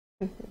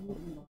Hello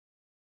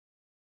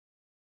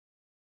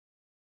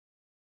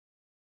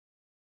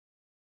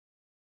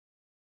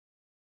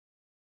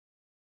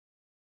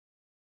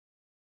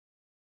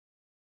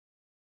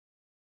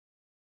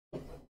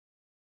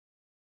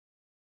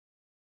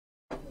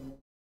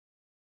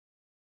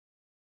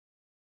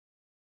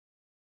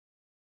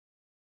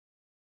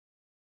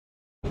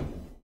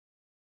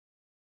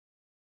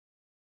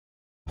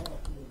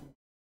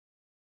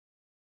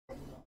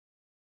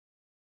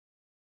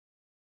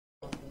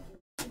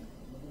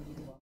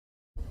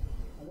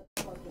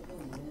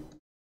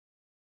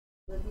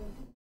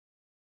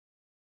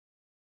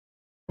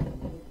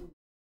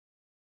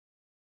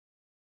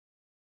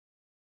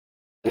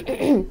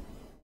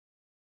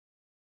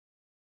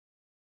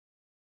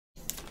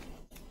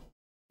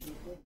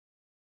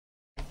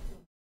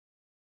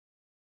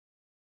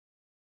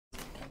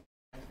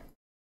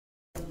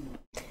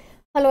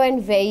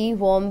and very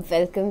warm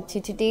welcome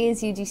to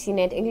today's UGC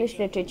NET English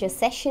Literature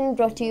session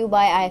brought to you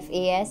by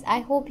IFAS. I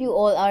hope you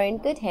all are in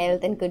good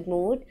health and good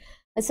mood.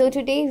 So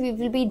today we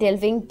will be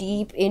delving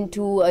deep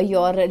into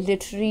your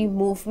literary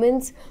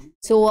movements.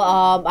 So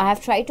I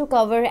have tried to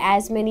cover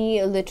as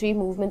many literary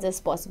movements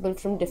as possible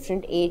from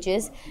different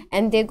ages,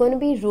 and they're going to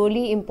be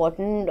really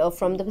important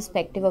from the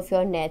perspective of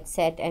your NET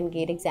set and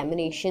GATE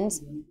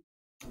examinations.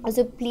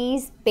 So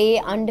please pay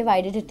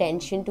undivided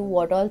attention to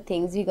what all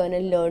things we're going to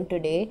learn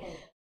today.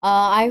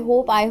 I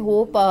hope I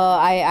will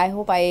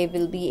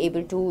be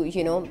able to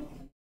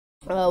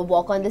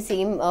walk on the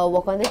same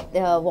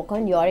walk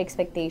on your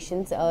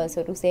expectations,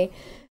 so to say.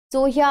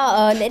 So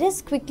yeah, let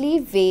us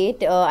quickly wait.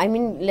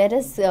 Let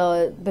us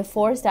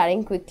before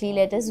starting quickly,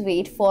 let us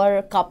wait for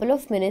a couple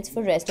of minutes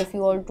for rest of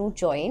you all to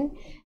join,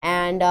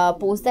 and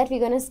post that we're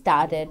gonna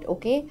start it.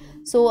 Okay.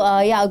 So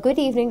yeah, good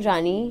evening,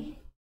 Rani.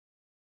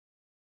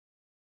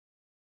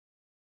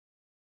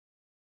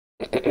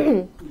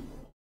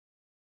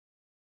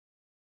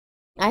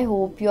 I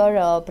hope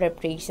your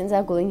preparations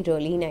are going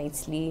really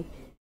nicely,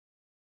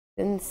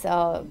 since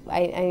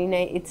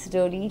it's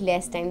really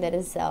less time that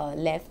is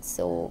left.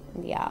 So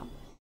yeah.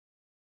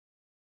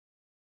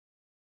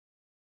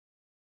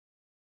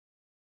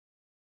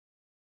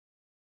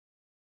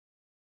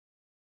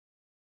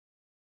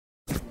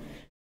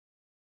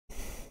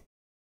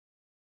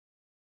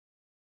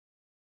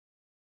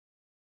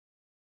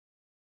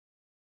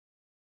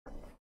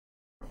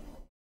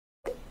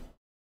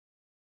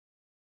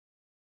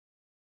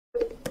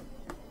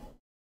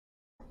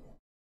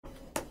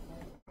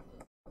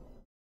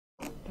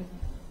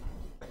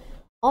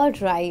 All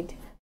right.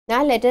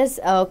 Now let us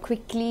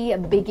quickly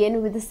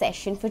begin with the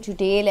session for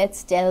today.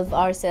 Let's delve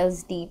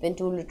ourselves deep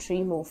into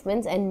literary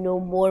movements and know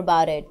more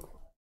about it.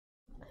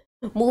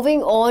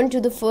 Moving on to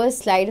the first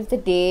slide of the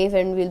day,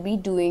 when we'll be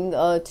doing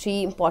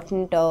three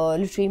important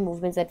literary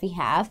movements that we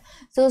have.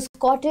 So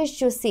Scottish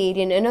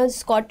Chaucerian, and a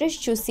Scottish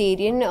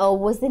Chaucerian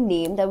was the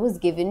name that was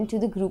given to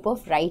the group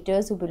of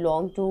writers who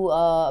belonged to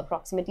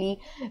approximately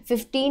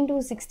 15th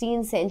to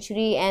 16th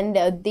century, and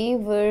they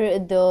were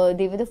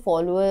the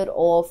follower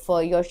of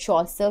your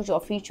Chaucer,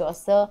 Geoffrey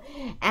Chaucer,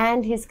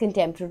 and his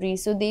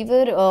contemporaries. So they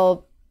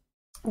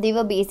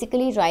were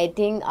basically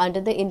writing under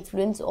the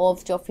influence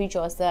of Geoffrey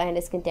Chaucer and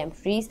his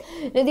contemporaries.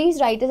 Now, these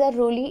writers are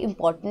really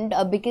important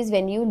because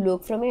when you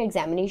look from an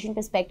examination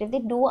perspective, they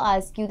do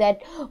ask you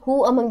that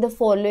who among the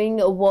following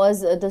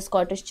was the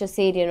Scottish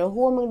Chaucerian, or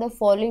who among the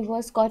following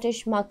was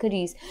Scottish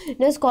Macquaries.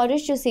 Now,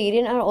 Scottish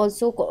Chaucerian are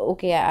also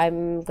okay.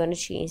 I'm gonna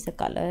change the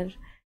color.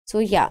 So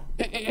yeah,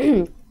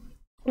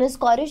 now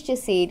Scottish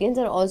Chaucerians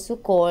are also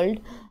called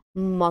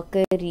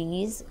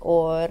Macquaries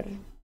or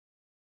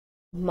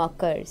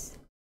Muckers.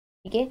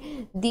 Okay,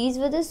 these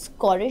were the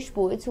Scottish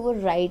poets who were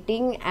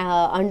writing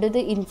under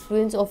the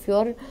influence of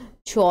your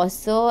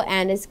Chaucer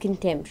and his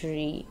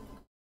contemporary.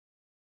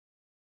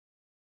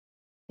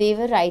 They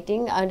were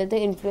writing under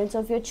the influence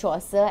of your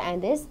Chaucer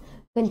and his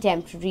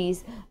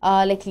contemporaries,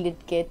 like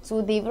Lidkit.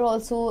 So they were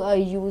also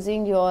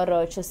using your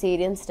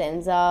Chaucerian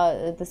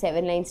stanza, the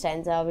 7-line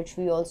stanza, which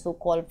we also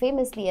call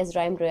famously as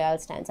Rhyme Royale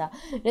stanza.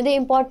 Now, the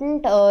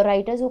important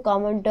writers who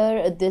come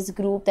under this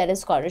group, that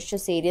is Scottish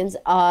Chaucerians,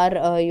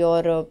 are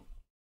your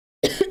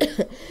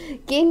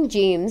King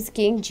James.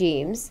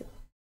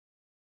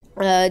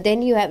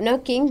 Then you have now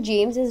King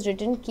James has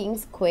written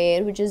King's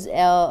Quair, which is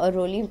a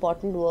really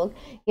important work.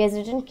 He has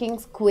written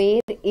King's Quair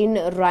in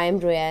Rhyme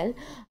Royale.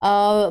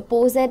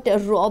 Poet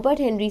Robert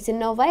Henryson.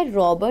 Now, why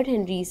Robert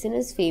Henryson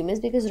is famous?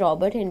 Because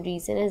Robert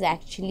Henryson has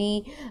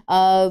actually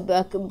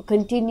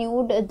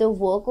continued the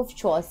work of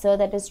Chaucer,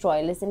 that is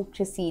Troilus and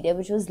Cressida,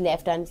 which was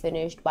left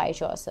unfinished by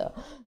Chaucer.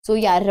 So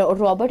yeah,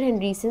 Robert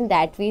Henryson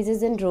that way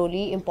is a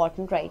really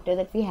important writer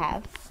that we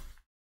have.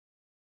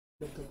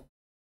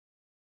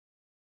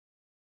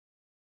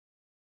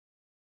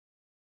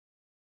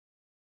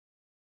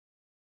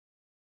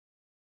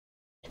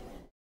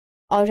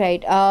 All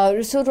right.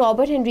 So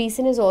Robert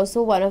Henryson is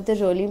also one of the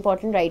really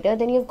important writer.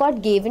 Then you've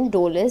got Gavin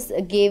Dolis.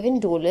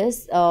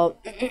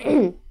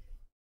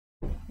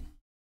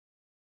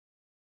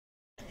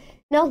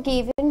 Now,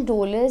 Gavin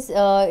Dolis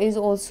is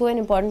also an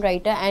important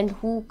writer and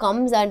who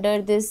comes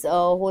under this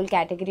whole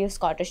category of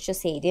Scottish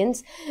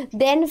Chaucerians.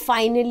 Then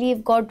finally,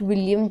 you've got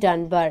William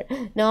Dunbar.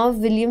 Now,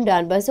 William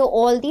Dunbar. So,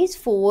 all these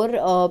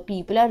four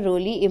people are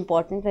really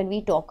important when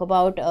we talk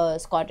about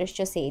Scottish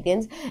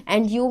Chaucerians,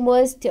 and you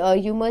must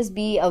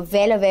be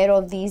well aware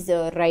of these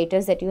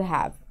writers that you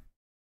have.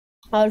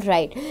 All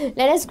right,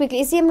 let us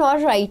quickly see. I'm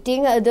not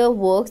writing the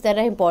works that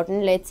are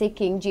important. Let's say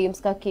King James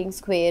ka King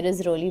Square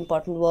is really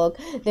important work.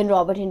 Then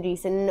Robert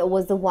Henryson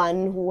was the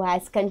one who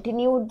has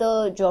continued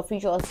the Geoffrey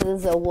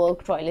Chaucer's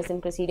work, Troilus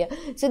and Cressida.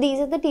 So these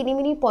are the teeny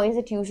mini points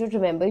that you should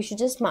remember. You should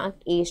just mark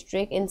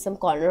asterisk in some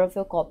corner of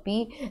your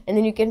copy, and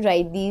then you can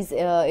write these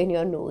in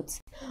your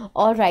notes.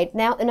 All right,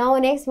 now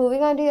next,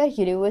 moving on to your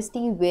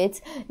university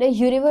wits. Now,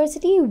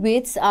 university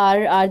wits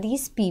are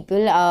these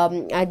people,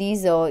 are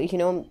these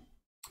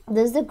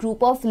there's the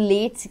group of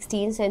late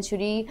 16th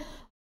century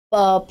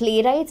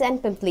playwrights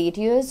and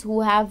pamphleteers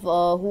who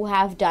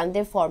have done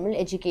their formal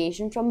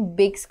education from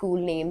big school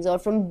names or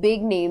from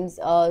big names.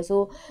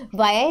 So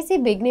why I say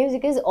big names,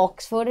 because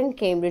Oxford and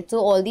Cambridge, so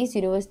all these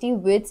university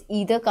wits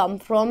either come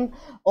from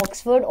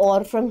Oxford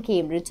or from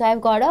Cambridge. So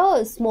I've got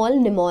a small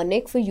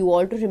mnemonic for you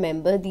all to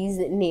remember these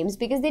names,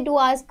 because they do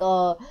ask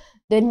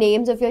the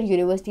names of your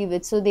university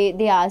wit. So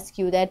they ask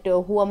you that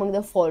who among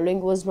the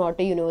following was not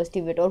a university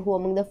wit, or who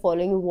among the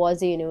following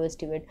was a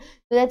university wit.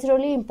 So that's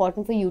really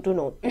important for you to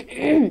know.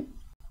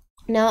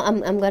 Now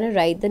I'm gonna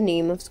write the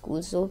name of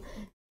school. So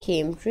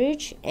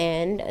Cambridge,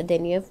 and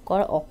then you have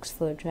got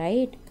Oxford,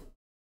 right?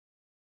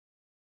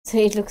 So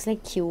it looks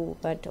like Q,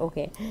 but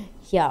okay.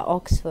 Yeah,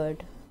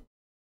 Oxford.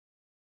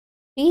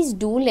 Please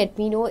do let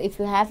me know if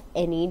you have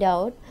any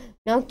doubt.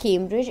 Now,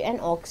 Cambridge and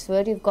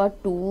Oxford, you've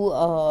got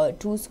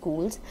two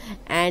schools,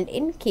 and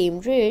in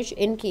Cambridge,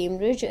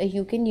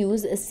 you can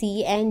use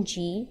C and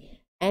G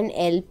and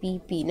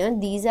LPP. Now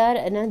these are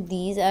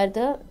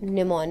the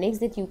mnemonics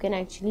that you can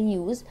actually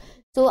use.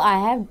 So I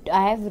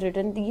have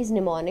written these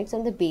mnemonics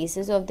on the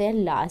basis of their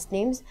last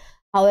names.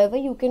 However,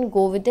 you can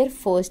go with their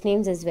first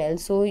names as well.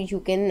 So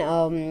you can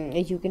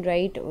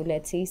write,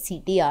 let's say,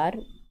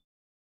 CTR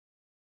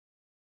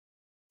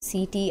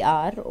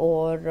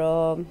or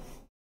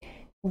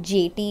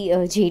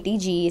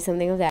JTG,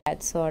 something of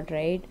that sort,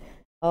 right?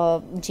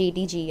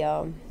 JTG.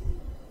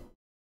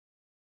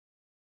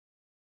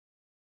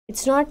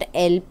 It's not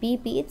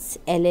LPP, it's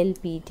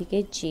LLP.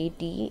 Okay,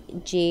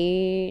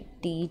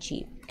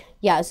 JTG.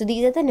 Yeah, so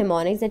these are the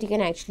mnemonics that you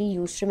can actually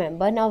use to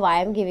remember. Now,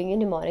 why I'm giving you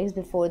mnemonics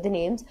before the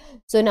names?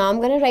 So now I'm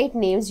gonna write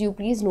names. You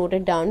please note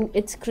it down.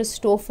 It's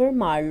Christopher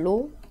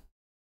Marlowe.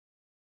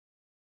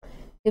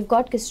 You've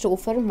got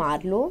Christopher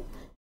Marlowe.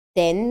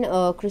 Then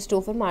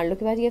Christopher Marlowe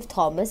के बाद you have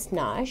Thomas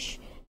Nash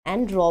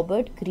and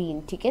Robert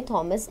Greene. ठीक है,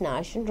 Thomas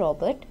Nash and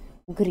Robert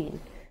Greene.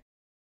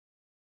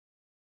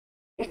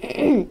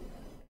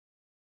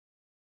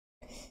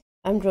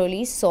 I'm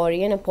really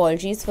sorry and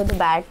apologies for the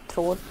bad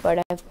throat,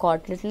 but I've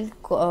got little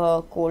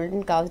cold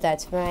and cough.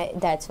 That's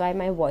why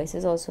my voice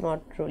is also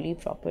not really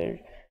proper.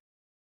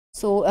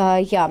 So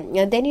yeah,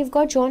 then you've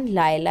got John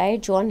Lyle.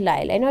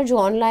 Now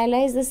John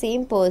Lyle is the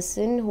same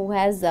person who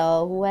has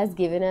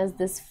given us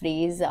this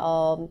phrase,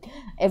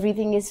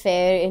 everything is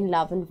fair in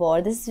love and war.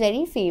 This is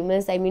very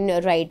famous. I mean,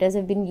 writers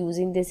have been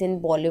using this in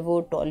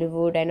Bollywood,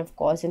 Tollywood, and of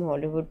course in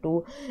Hollywood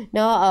too.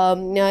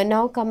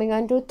 Now coming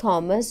on to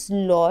Thomas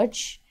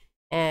Lodge,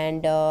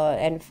 and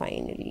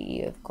finally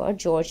you've got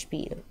George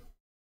Peele.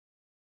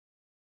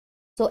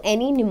 So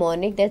any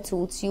mnemonic that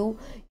suits you,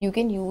 you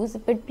can use,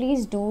 but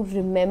please do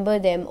remember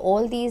them.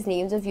 All these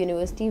names of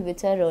university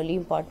wits are really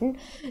important.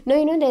 Now,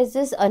 there's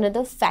this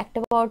another fact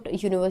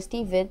about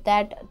university wit,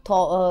 that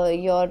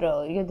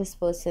you're this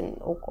person,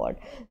 oh god,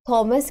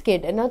 Thomas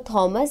Kidd. Now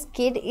Thomas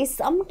Kidd is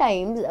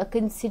sometimes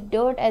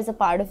considered as a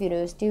part of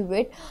university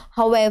wit.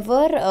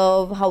 However,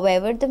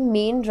 the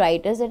main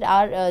writers that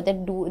are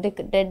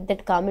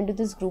that come into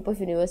this group of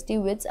university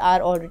wits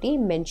are already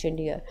mentioned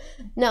here.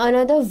 Now,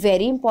 another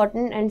very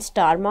important and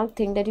star mark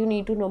thing that you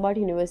need to know about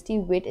university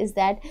wit is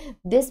that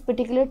this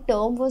particular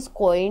term was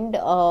coined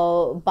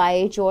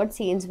by George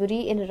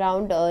Sainsbury in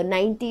around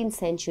 19th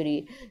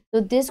century.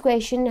 So this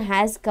question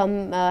has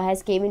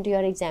came into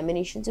your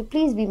examination, so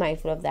please be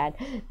mindful of that.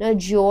 Now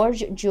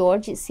George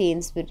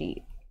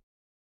Sainsbury.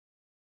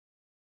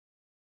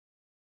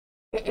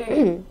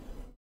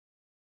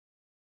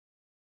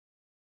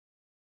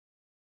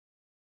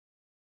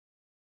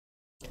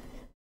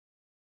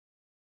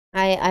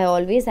 I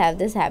always have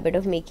this habit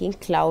of making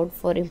cloud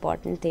for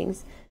important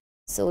things.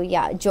 So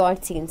yeah,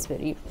 George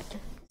Sainsbury.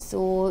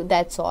 So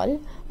that's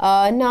all.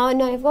 Now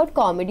I've got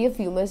comedy of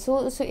humor.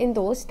 So in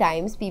those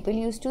times, people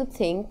used to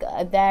think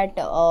that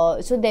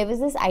so there was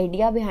this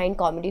idea behind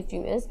comedy of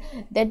humor,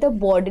 that the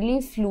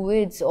bodily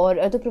fluids or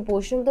the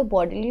proportion of the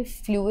bodily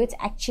fluids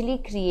actually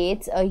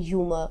creates a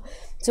humor.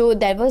 So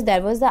that was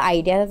the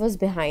idea that was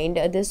behind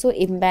this. So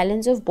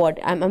imbalance of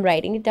body. I'm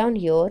writing it down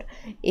here.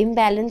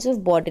 Imbalance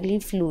of bodily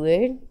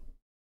fluid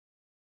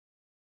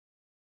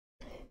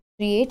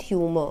create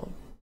humor.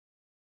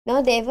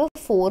 Now there were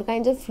 4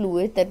 kinds of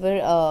fluid that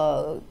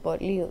were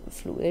bodily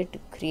fluid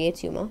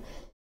creates humor.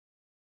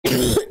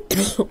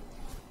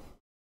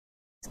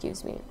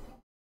 Excuse me.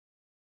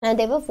 And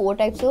there were 4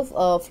 types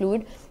of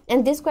fluid,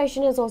 and this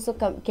question has also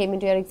came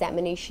into your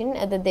examination,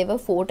 that there were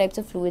 4 types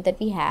of fluid that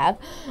we have.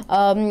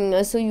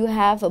 So you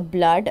have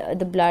blood,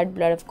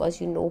 blood of course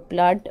you know,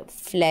 blood,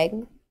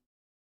 phlegm.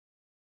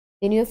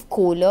 Then you have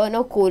choler.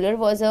 Now choler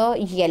was a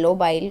yellow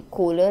bile.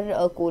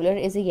 Choler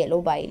is a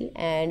yellow bile.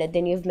 And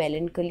then you have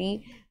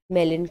melancholy.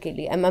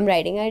 I'm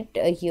writing it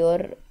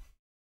here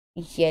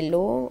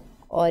yellow,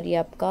 or ये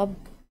आपका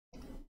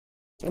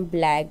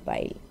black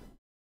bile.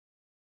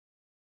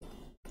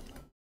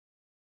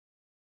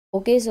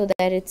 Okay, so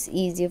that it's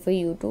easier for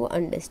you to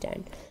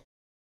understand.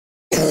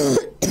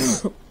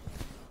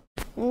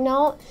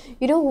 Now,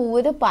 you know who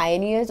were the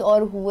pioneers,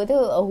 or who were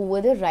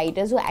the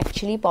writers who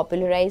actually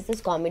popularized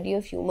this comedy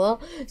of humor?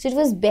 So it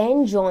was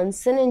Ben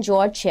Jonson and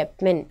George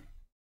Chapman.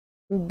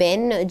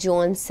 Ben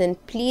Jonson,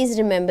 please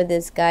remember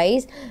this,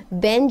 guys.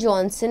 Ben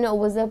Jonson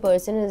was a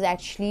person who's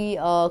actually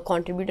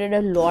contributed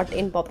a lot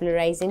in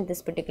popularizing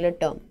this particular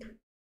term.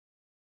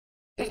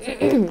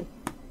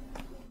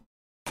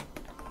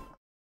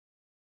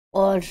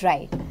 All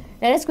right,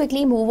 let us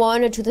quickly move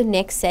on to the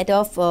next set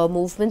of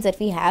movements that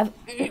we have.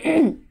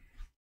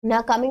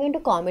 Now coming into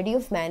comedy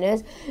of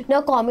manners.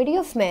 Now comedy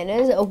of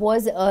manners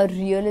was a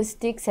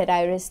realistic,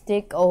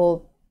 satiristic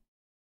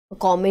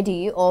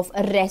comedy of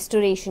a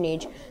Restoration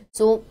age.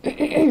 So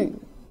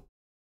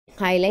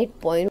highlight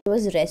point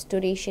was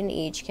Restoration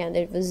age,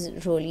 that was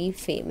really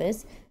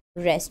famous,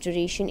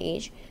 Restoration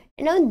age.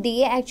 And now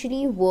they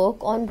actually work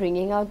on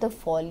bringing out the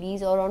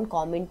follies, or on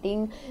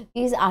commenting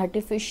these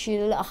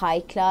artificial high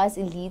class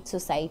elite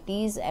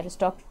societies,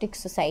 aristocratic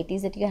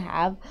societies that you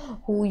have,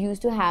 who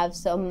used to have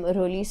some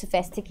really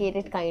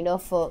sophisticated kind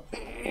of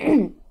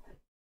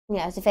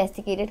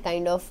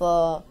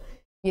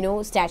you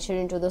know, stature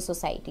into the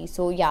society.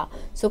 So yeah,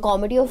 so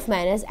comedy of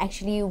manners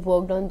actually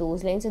worked on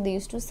those lines. So they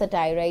used to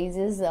satirize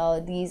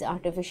these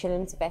artificial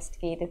and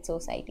sophisticated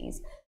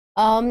societies.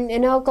 You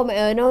know,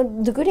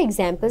 the good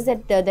examples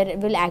that that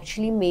will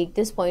actually make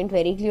this point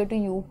very clear to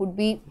you would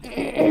be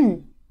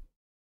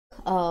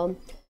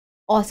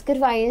Oscar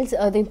Wilde's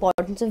The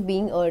Importance of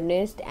Being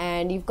Earnest,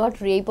 and you've got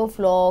Rape of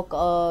Lock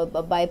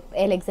by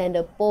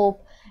Alexander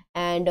Pope,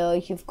 and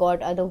you've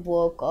got other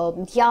work,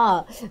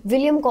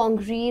 William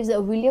Congreve's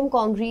The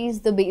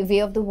Way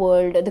of the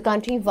World, The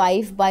Country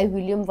Wife by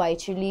William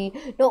Wycherley.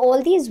 Now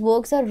all these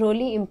works are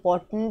really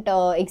important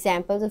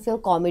examples of your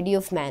comedy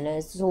of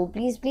manners, so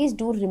please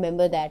do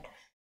remember that.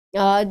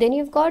 Then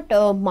you've got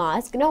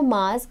Mask. Now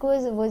Mask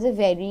was a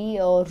very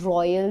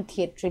royal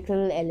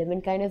theatrical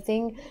element kind of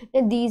thing.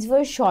 Now these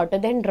were shorter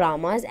than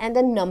dramas, and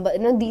the number,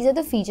 these are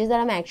the features that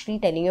I'm actually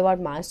telling you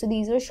about Mask. So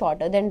these were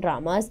shorter than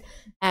dramas,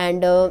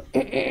 and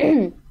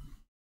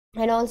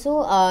and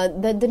also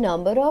the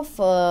number of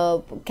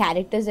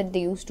characters that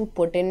they used to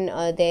put in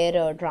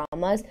their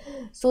dramas.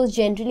 So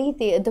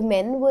generally the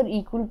men were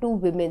equal to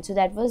women, so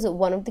that was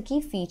one of the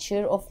key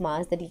feature of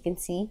Mask that you can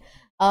see.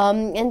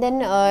 And then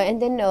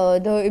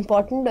the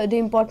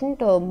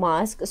important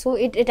Mask, so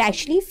it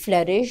actually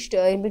flourished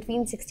in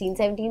between 16th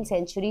 17th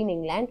century in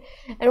England,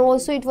 and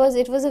also it was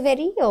a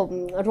very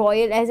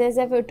royal, as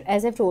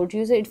I've told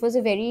you, so it was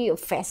a very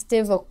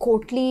festive,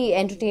 courtly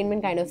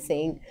entertainment kind of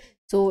thing.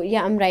 So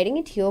yeah, I'm writing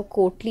it here,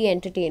 courtly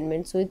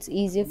entertainment, so it's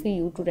easier for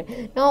you to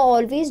write. Now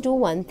always do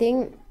one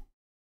thing.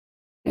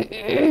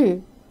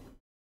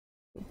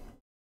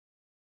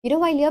 You know,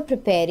 while you're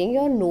preparing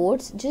your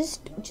notes,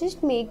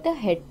 just make the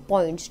head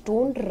points.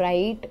 Don't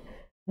write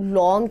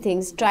long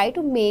things. Try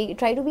to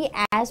be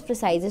as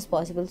precise as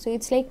possible. So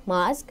it's like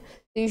Mask,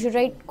 so you should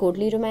write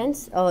courtly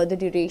romance, the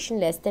duration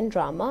less than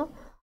drama,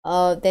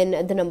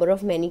 then the number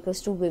of men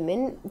equals to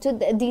women. So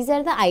these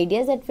are the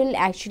ideas that will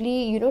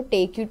actually, you know,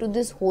 take you to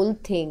this whole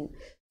thing.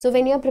 So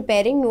when you're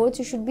preparing notes,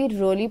 you should be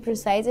really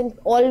precise, and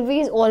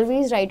always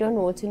write your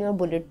notes in your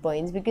bullet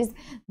points, because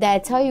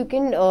that's how you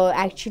can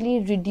actually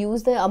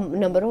reduce the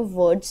number of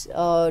words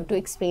to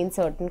explain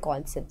certain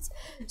concepts.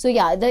 So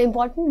yeah, the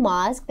important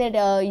Mask that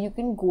you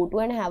can go to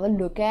and have a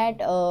look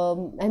at,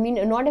 I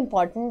mean, not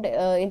important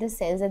in the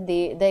sense that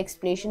the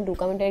explanation do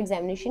come into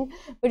examination,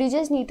 but you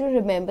just need to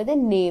remember the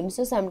name.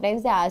 So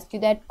sometimes they ask you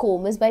that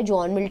Comus by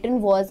John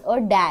Milton was a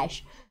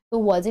dash. So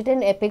was it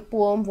an epic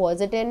poem?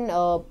 Was it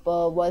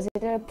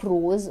a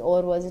prose,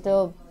 or was it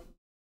a,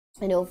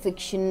 you know,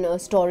 fiction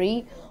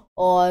story,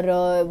 or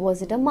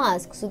was it a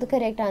Mask? So the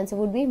correct answer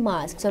would be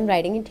Mask. So I'm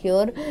writing it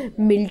here.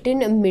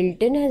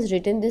 Milton has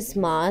written this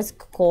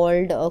Mask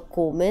called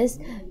Comus.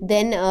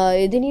 Then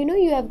you know,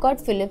 you have got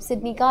Philip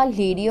Sidney Carr,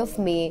 Lady of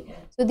May.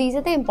 So these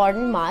are the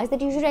important Masks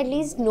that you should at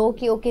least know.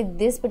 Okay,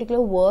 this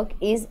particular work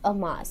is a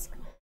Mask.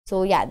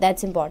 So yeah,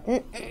 that's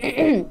important.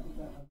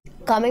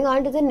 Coming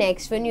on to the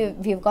next one,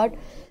 we've got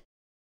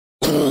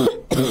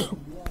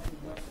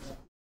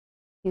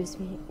excuse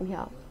me,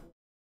 yeah.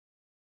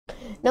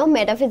 Now,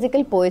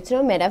 metaphysical poets.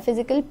 Now,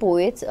 metaphysical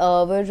poets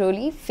were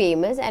really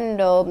famous,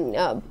 and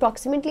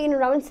approximately in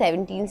around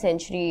 17th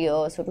century,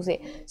 so to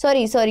say.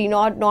 Sorry,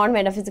 not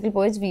metaphysical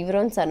poets. We were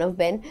on Son of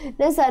Ben.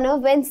 The Son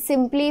of Ben.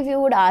 Simply, if you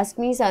would ask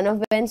me, Son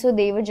of Ben. So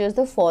they were just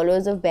the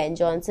followers of Ben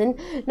Jonson.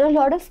 Now, a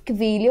lot of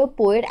Cavalier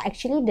poet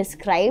actually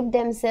described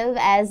themselves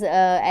as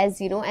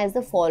as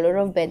the follower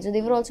of Ben. So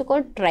they were also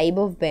called Tribe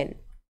of Ben.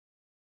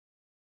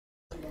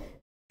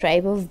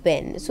 Tribe of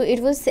Ben. So it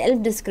was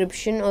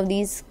self-description of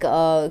these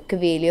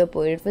Cavalier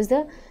poets. It was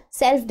the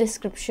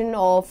self-description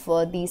of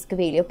these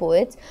Cavalier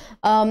poets.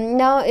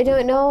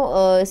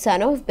 Now,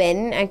 Son of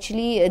Ben,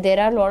 actually, there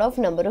are a lot of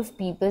number of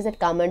peoples that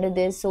come under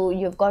this. So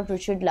you've got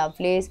Richard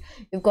Lovelace,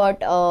 you've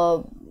got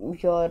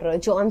your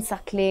John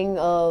Suckling,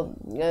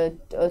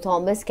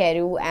 Thomas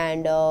Carew,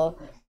 and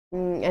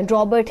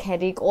Robert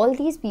Herrick. All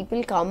these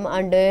people come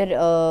under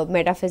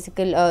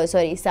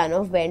Son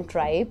of Ben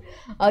tribe.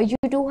 You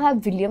do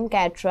have William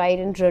Cartwright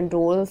and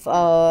Randolph,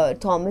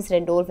 Thomas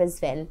Randolph as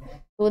well.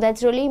 So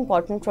that's really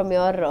important from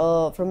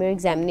your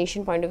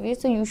examination point of view.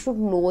 So you should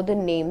know the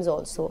names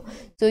also.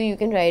 So you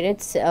can write it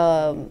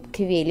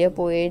Cavalier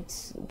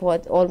poets,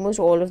 but almost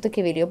all of the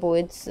Cavalier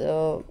poets.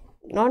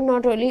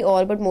 Not really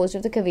all, but most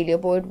of the Cavalier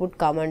poet would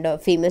come under,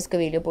 famous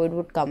Cavalier poet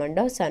would come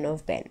under Son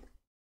of Ben.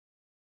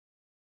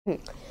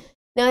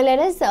 Now let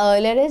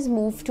us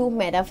move to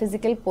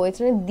metaphysical poets.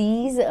 Now,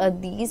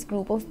 these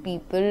group of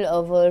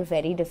people were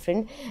very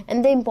different,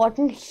 and the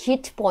important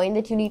hit point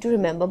that you need to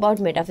remember about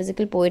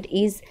metaphysical poet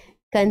is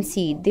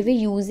conceit. They were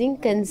using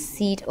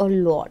conceit a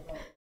lot.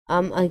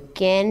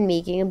 Again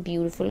making a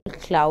beautiful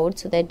cloud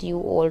so that you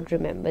all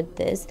remember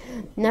this.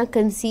 Now,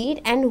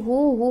 conceit, and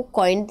who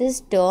coined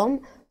this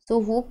term?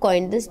 So who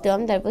coined this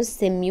term? That was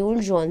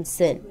Samuel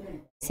Johnson.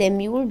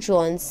 Samuel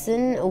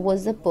Johnson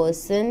was the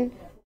person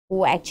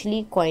who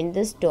actually coined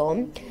this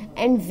term,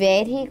 and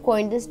where he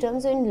coined this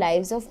term. So in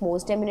Lives of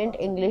Most Eminent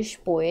English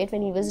Poet,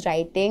 when he was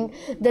writing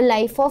the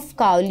life of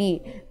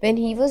Cowley,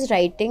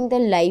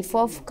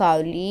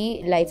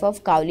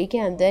 के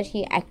अंदर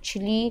he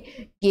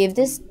actually gave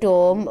this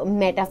term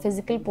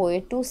metaphysical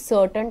poet to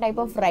certain type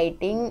of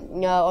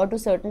writing or to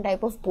certain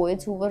type of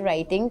poets who were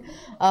writing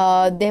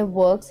their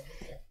works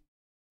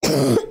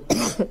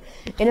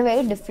in a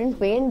very different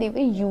way, and they were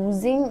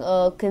using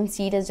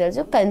conceit as well.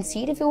 So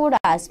conceit, if you would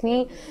ask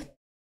me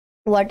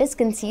what is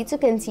conceit, so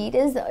conceit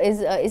is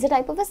a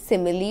type of a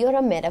simile or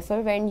a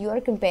metaphor when you are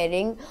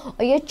comparing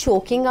or you're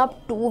choking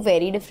up two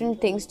very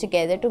different things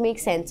together to make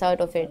sense out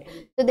of it.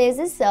 So there's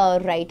this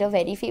writer,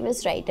 very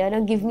famous writer.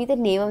 Now give me the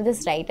name of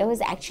this writer, who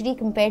has actually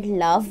compared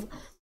love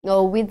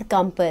with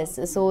compass.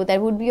 So that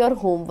would be your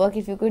homework,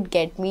 if you could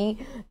get me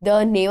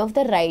the name of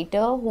the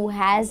writer who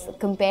has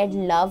compared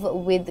love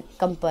with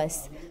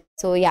compass.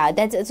 So yeah,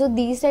 so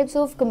these types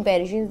of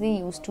comparisons they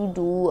used to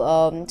do,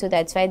 so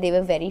that's why they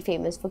were very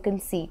famous for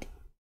conceit.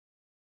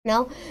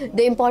 Now,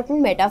 the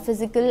important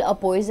metaphysical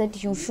poets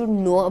that you should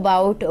know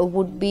about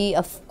would be,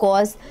 of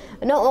course,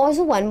 now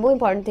also one more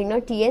important thing. Now,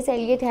 T.S.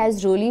 Eliot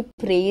has really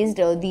praised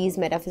these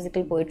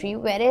metaphysical poetry,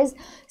 whereas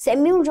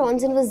Samuel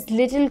Johnson was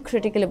little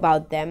critical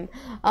about them.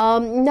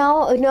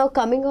 Now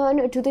coming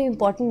on to the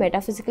important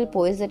metaphysical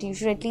poets that you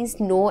should at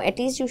least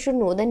you should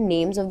know the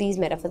names of these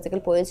metaphysical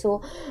poets.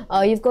 So,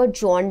 you've got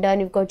John Donne,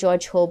 you've got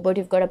George Herbert,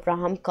 you've got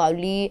Abraham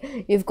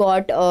Cowley, you've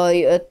got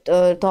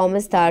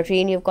Thomas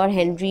Tarrant, you've got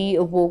Henry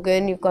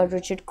Vaughan, you've got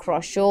Richard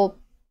Croshaw,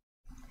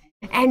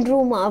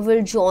 Andrew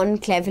Marvell, John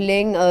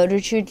Cleveland,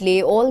 Richard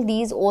Leigh. All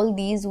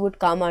these would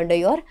come under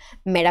your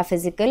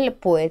metaphysical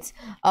poets.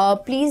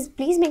 Please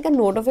make a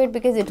note of it,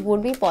 because it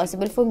won't be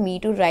possible for me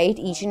to write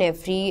each and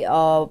every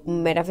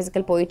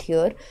metaphysical poet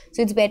here.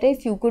 So it's better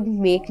if you could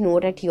make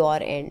note at your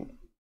end.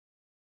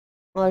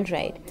 All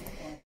right,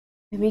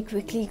 let me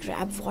quickly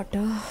grab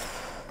water.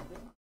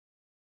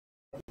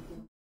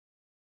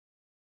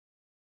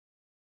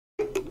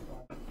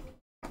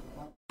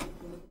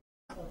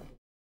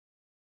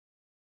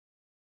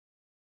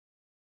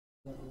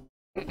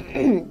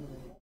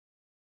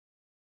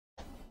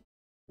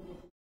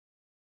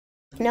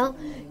 Now,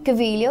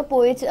 Cavalier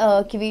poets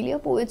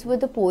were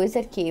the poets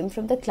that came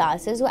from the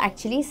classes who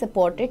actually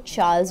supported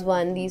Charles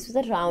I. These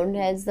were the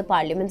Roundheads, the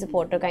Parliament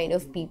supporter kind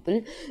of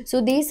people.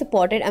 So they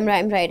supported. I'm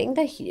writing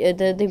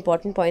the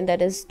important point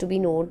that is to be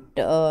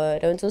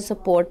noted. So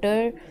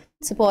supporter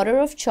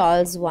of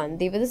Charles I.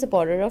 They were the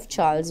supporter of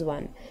Charles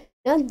I.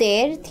 Now,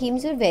 their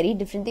themes were very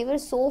different. They were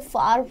so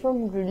far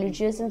from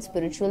religious and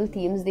spiritual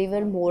themes. They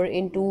were more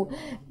into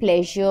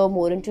pleasure,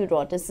 more into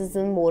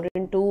eroticism, more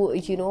into,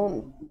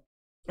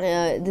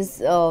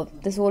 this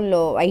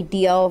whole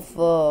idea of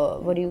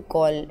what do you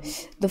call,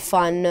 the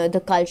fun,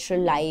 the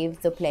cultural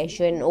life, the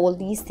pleasure, and all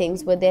these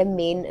things were their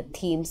main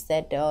themes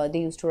that they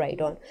used to write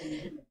on.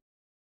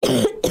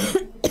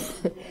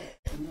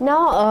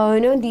 Now,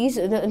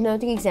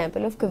 the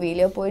example of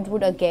Cavalier poets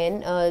would again,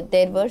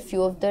 there were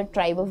few of the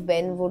tribe of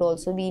Ben would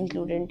also be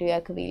included into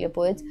your Cavalier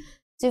poets.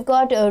 So you've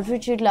got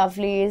Richard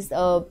Lovelace,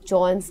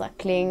 John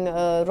Suckling,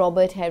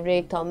 Robert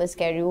Herrick, Thomas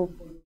Carew,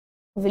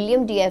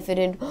 William D.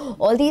 Efferent.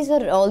 All these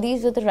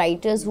were the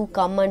writers who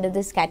come under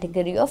this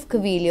category of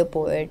Cavalier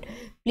poet.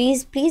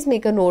 Please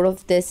make a note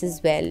of this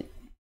as well.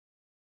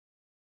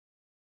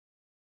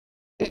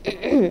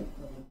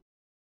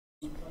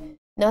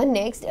 Now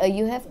next,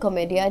 you have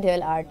Commedia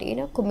dell'arte.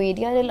 Now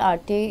Commedia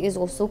dell'arte is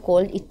also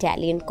called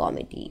Italian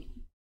comedy.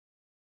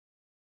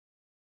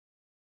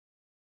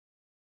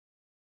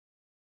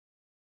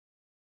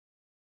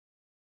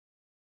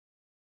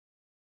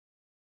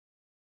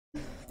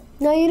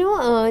 Now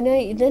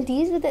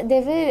these were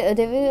they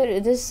were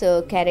this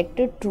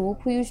character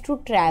troupe who used to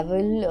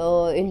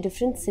travel in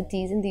different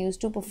cities, and they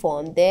used to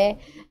perform there.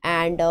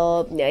 And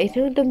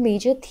the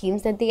major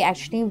themes that they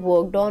actually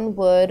worked on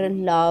were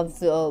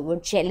love, were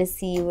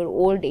jealousy, were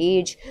old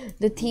age.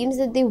 The themes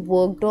that they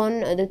worked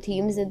on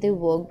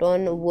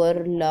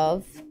were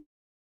love,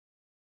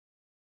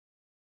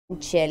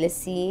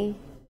 jealousy,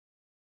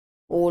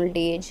 old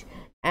age,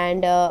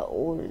 and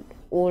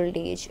old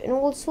age. And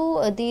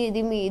also they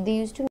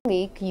used to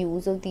make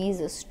use of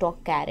these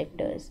stock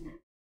characters.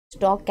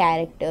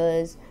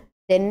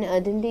 Then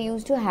they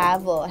used to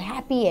have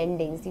happy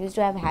endings.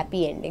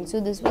 So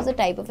this was a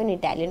type of an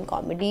Italian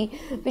comedy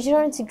which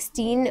around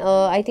 16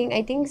 I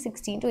think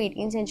 16 to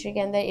 18th century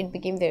can that it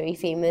became very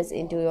famous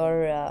into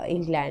your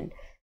England.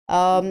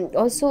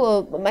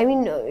 Also I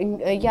mean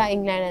yeah,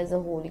 England as a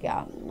whole,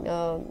 yeah.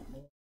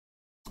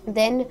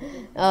 Then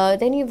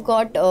you've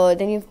got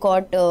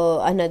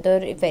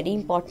another very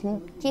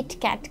important Kit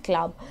Kat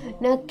Club.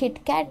 Now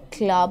Kit Kat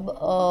Club,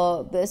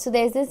 so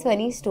there's this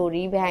funny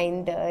story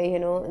behind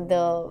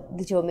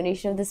the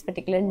germination of this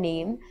particular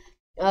name.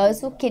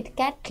 So Kit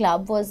Kat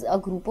Club was a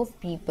group of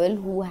people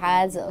who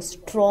has a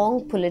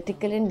strong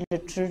political and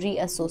literary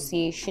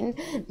association.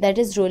 That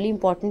is really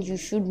important. You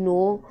should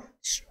know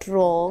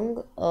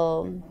strong.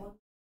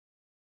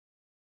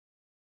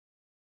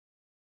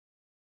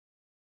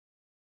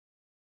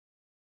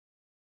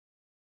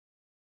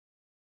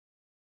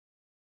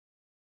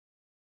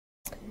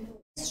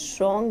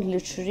 Strong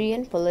literary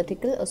and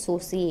political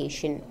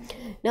association.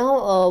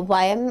 Now,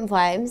 why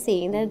I'm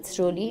saying that it's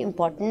really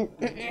important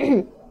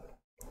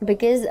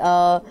because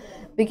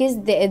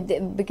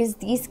because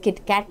these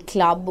Kit Kat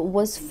Club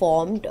was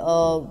formed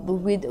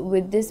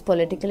with this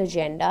political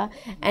agenda.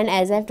 And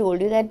as I've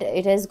told you that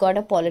it has got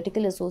a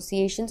political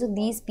association, so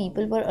these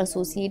people were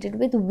associated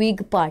with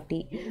Whig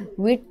Party.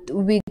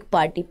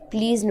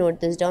 Please note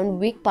this down.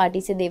 Whig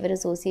Party, so they were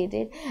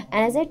associated.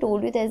 And as I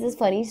told you, there's this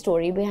funny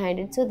story behind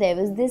it. So there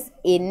was this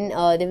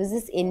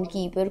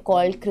innkeeper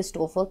called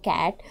Christopher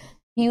Cat.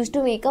 He used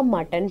to make a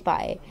mutton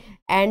pie,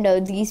 and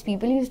these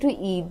people used to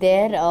eat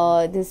their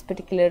this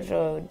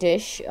particular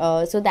dish.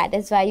 So that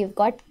is why you've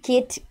got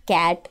Kit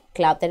Kat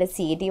Club, that is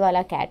CAT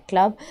wala cat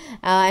club,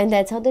 and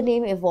that's how the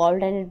name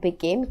evolved and it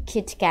became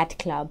Kit Kat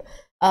Club.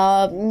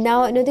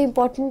 Now, the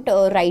important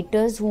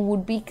writers who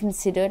would be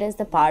considered as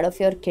the part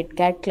of your Kit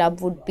Kat Club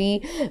would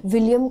be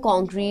William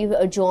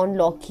Congreve, John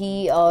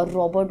Locke,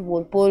 Robert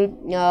Walpole,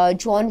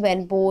 John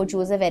Wenbo,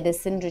 Joseph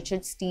Edison,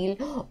 Richard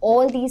Steele.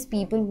 All these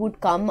people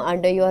would come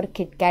under your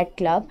Kit Kat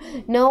Club.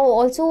 Now,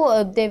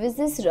 also there was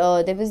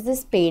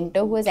this painter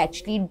who was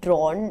actually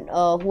drawn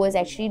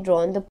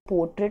the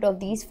portrait of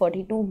these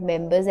 42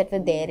 members that were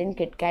there in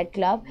Kit Kat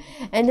Club,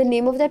 and the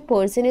name of that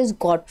person is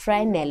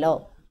Godfrey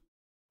Kneller.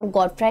 So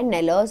Godfrey, Godfrey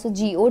Kneller,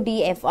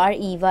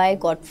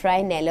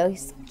 Kneller.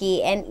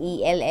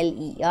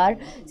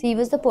 So he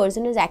was the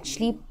person who's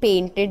actually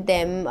painted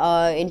them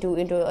into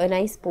a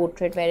nice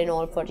portrait wherein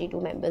all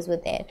 42 members were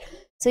there.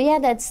 So yeah,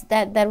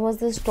 that was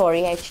the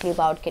story actually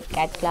about Kit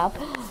Kat Club.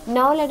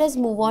 Now let us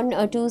move on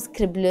to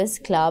Scribblers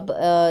Club.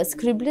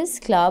 Scribblers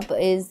Club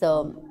is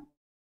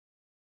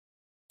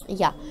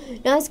yeah.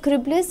 Now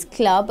Scribblers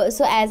Club.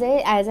 So as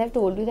I've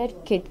told you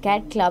that Kit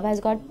Kat Club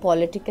has got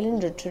political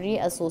and literary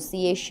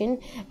association,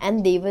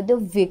 and they were the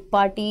Whig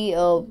Party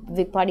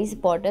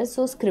supporters.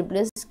 So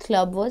Scribblers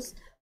Club was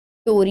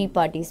Tory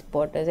Party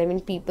supporters. I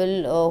mean,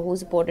 people who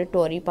supported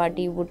Tory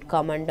Party would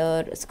come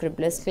under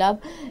Scribblers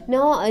Club.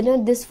 Now,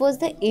 this was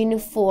the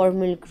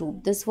informal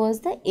group.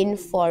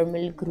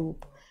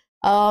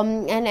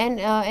 An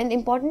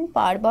important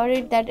part about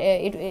it that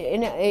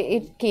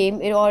it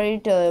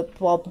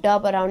popped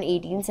up around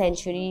 18th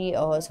century,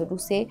 so to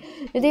say.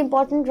 The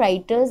important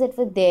writers that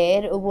were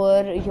there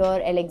were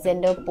your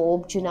Alexander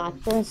Pope,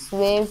 Jonathan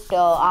Swift,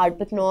 John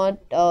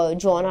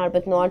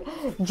Arbuthnot,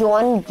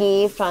 John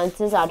Gay,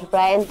 Francis Arthur,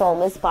 and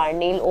Thomas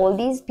Parnell. All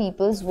these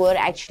peoples were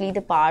actually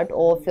the part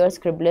of your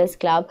Scribblers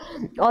Club.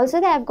 Also,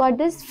 they have got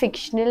this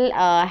fictional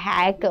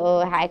hack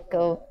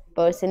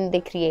person they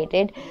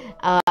created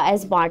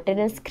as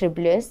Martinus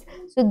Scribblers.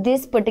 So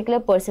this particular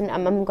person,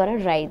 I'm gonna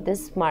write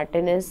this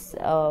Martinus,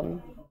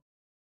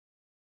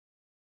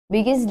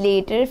 because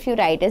later few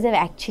writers have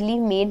actually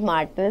made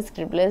Martinus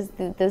Scribblers,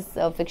 this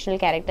fictional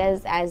character,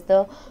 as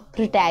the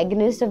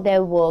protagonist of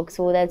their work.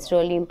 So that's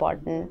really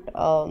important.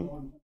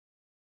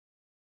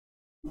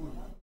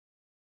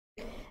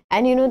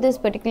 And this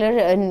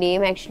particular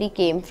name actually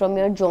came from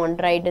your John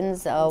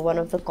Dryden's one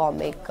of the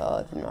comic,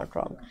 if I'm not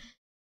wrong.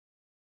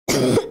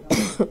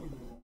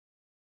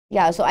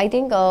 Yeah, so I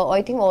think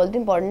all the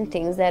important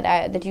things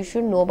that you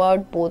should know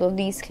about both of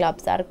these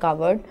clubs are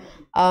covered.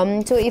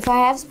 So if I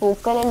have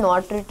spoken and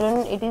not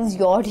written, it is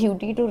your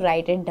duty to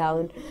write it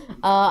down.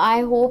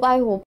 I hope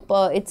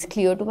it's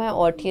clear to my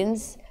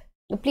audience.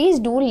 Please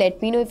do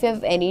let me know if you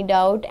have any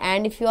doubt,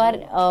 and if you are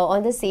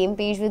on the same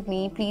page with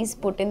me, please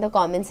put in the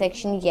comment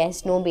section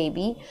yes, no,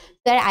 baby, so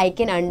that I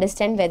can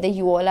understand whether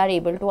you all are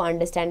able to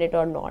understand it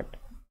or not.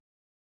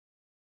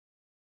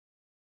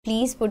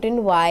 Please put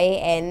in Y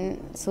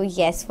N. So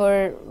yes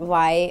for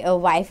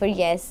Y for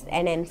yes,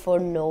 and N for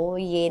no,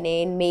 ye,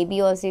 nay, and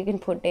maybe also you can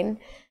put in.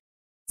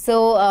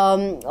 So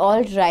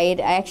all right.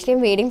 I actually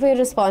am waiting for your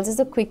responses.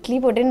 So quickly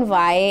put in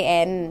Y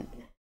N,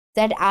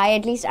 that I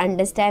at least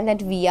understand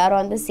that we are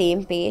on the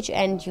same page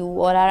and you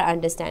all are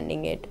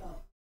understanding it.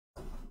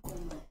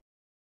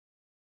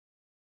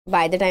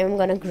 By the time I'm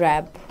gonna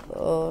grab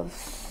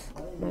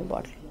my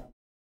bottle.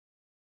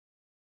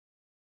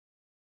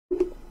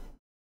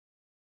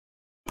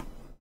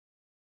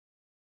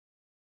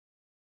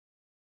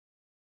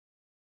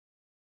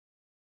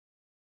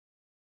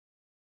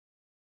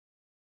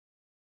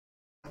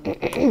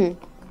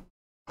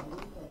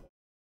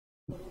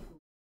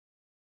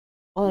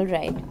 All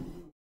right.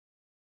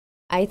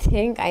 I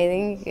think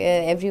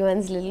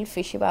everyone's a little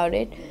fishy about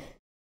it,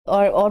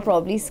 or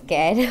probably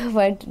scared.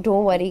 But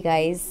don't worry,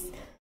 guys.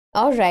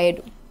 All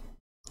right.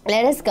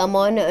 Let us come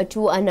on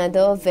to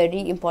another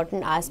very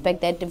important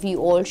aspect that we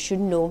all should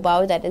know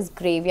about, that is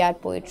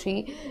graveyard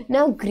poetry.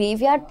 Now,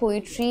 graveyard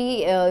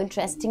poetry,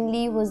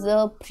 interestingly, was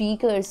a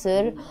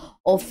precursor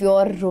of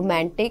your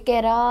romantic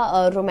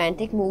era,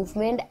 romantic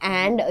movement,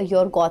 and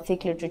your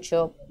gothic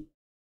literature.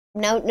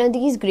 Now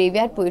these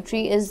graveyard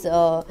poetry is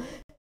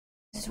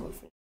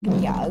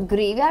yeah,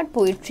 graveyard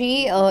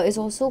poetry is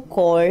also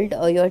called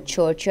your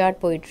churchyard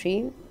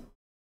poetry.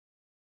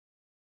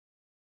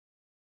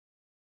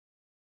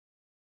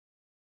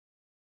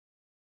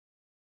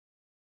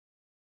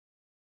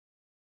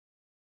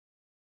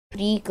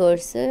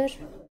 Precursor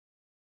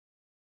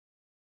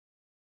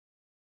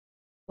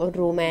or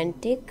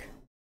romantic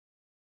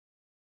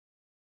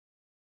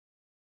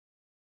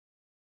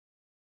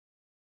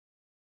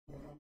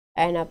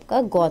and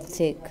आपका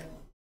gothic.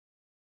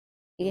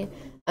 Okay,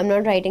 I'm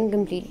not writing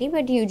completely,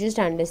 but you just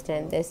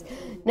understand this.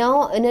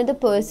 Now another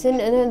person,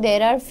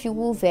 there are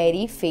few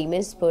very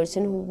famous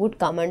person who would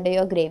come under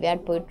your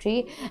graveyard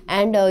poetry,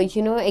 and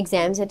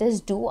exam setters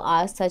do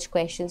ask such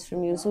questions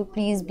from you, so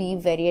please be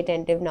very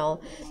attentive now.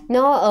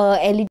 Now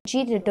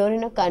Elegy Return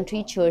in a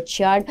Country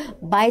Churchyard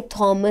by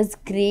Thomas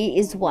Gray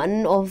is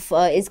one of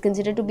is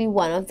considered to be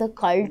one of the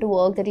cult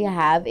work that you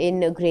have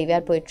in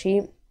graveyard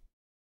poetry.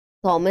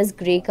 Thomas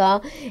Gray ka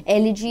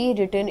Elegy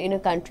Written in a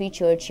Country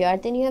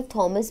Churchyard. Then you have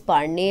Thomas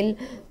Parnell.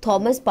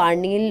 Thomas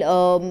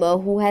Parnell,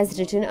 who has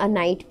written A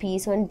Night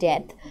Piece on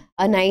Death.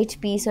 A Night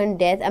Piece on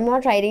Death. I'm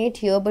not writing it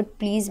here, but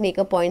please make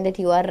a point that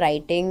you are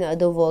writing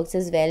the works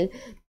as well.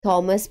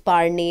 Thomas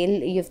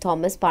Parnell. You have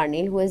Thomas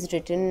Parnell, who has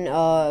written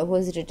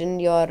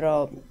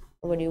your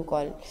what do you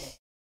call,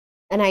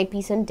 A Night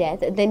Piece on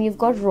Death. Then you've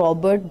got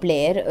Robert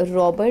Blair.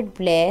 Robert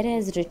Blair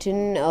has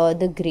written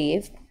The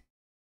Grave.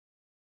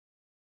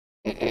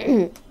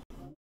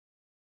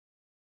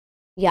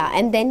 Yeah,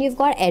 and then you've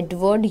got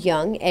Edward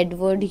Young.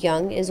 Edward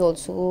Young is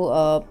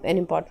also an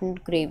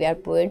important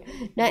graveyard poet.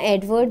 Now,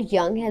 Edward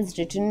Young has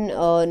written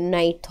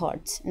Night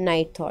Thoughts.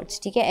 Night Thoughts.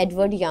 Okay,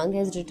 Edward Young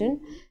has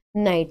written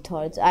Night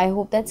Thoughts. I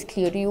hope that's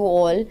clear to you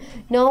all.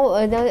 Now,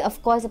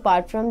 of course,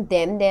 apart from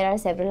them, there are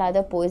several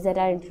other poets that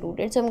are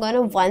included. So I'm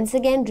gonna once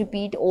again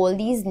repeat all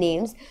these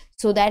names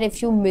so that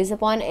if you miss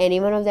upon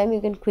any one of them,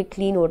 you can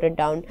quickly note it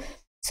down.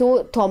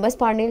 So Thomas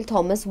Parnell,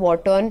 Thomas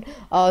Wharton,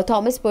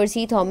 Thomas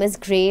Percy, Thomas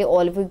Gray,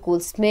 Oliver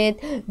Goldsmith,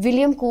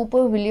 William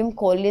Cooper, William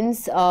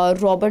Collins,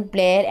 Robert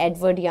Blair,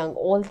 Edward Young.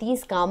 All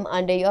these come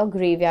under your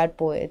graveyard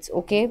poets.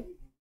 Okay.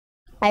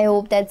 I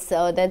hope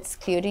that's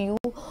clear to you.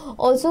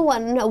 Also,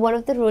 one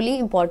of the really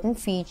important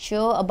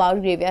feature about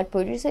graveyard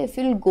poetry. So, if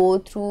you'll go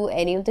through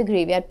any of the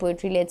graveyard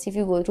poetry, let's see if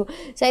you go through.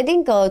 So, I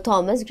think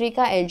Thomas Gray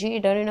ka Elegy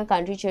Return in a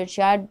Country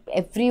Churchyard.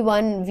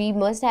 Everyone, we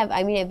must have.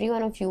 I mean, every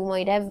one of you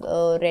might have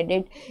read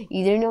it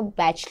either in your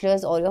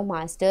bachelor's or your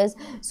master's.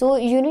 So,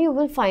 you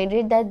will find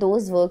it that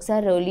those works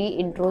are really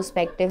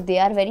introspective. They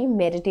are very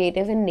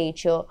meditative in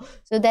nature.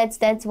 So,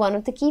 that's one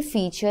of the key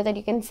feature that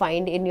you can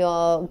find in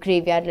your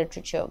graveyard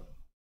literature.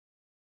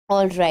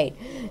 All right,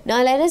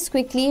 now let us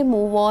quickly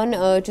move on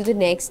to the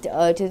next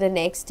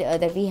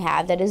that we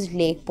have, that is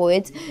lake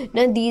poets.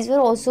 Now these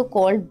were also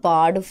called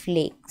bard of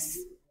lakes.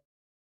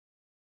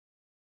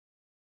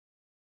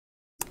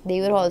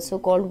 They were also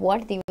called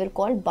what? They were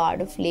called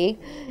bard of lake.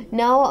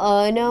 Now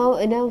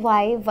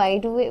why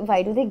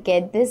do they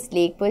get this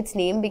lake poets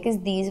name? Because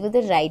these were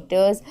the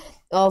writers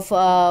of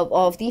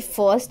the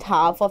first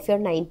half of your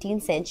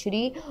 19th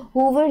century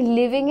who were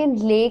living in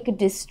Lake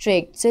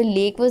District. So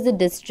Lake was the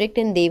district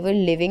and they were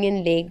living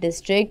in Lake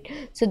District,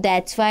 so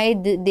that's why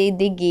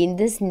they gained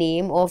this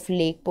name of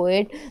lake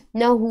poet.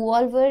 Now who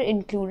all were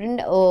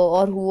included,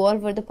 or who all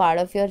were the part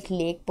of your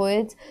lake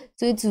poets?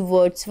 So it's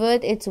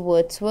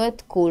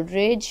Wordsworth,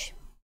 Coleridge,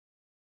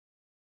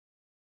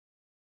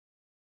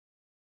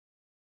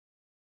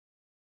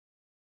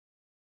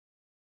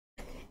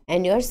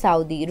 and your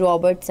Southey,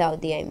 Robert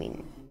Southey, I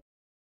mean.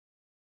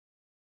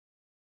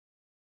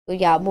 So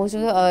yeah, most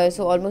of the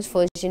so almost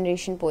first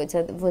generation poets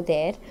were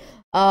there.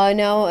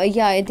 Now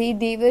yeah,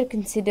 they were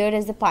considered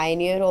as the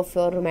pioneer of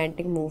your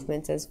romantic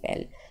movements as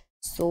well.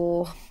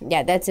 So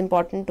yeah, that's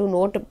important to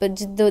note. But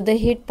the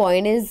hit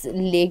point is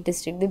Lake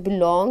District.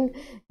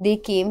 They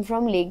came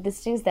from Lake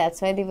Districts.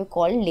 That's why they were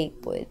called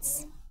Lake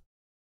poets.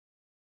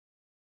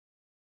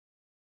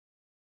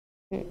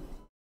 Hmm.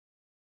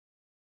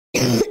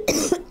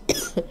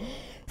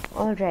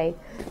 All right.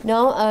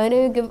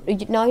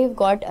 Now you've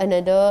got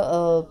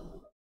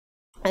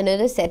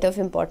another set of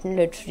important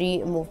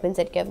literary movements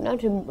that came. Now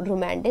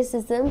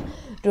romanticism,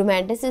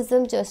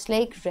 just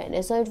like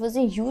Renaissance, it was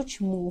a huge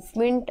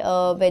movement,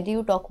 whether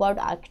you talk about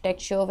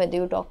architecture, whether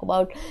you talk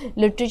about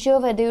literature,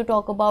 whether you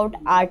talk about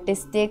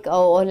artistic,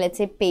 or let's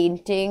say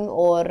painting,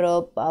 or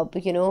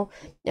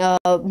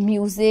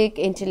music,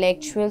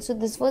 intellectual. So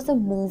this was a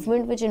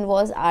movement which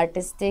involves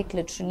artistic,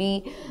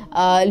 literally,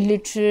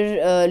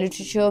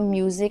 literature,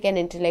 music, and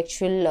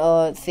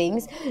intellectual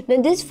things.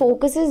 Now this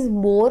focuses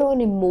more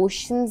on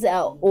emotions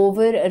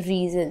over a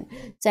reason.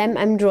 So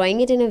I'm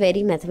drawing it in a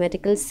very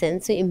mathematical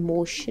sense. So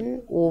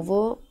emotion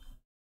over.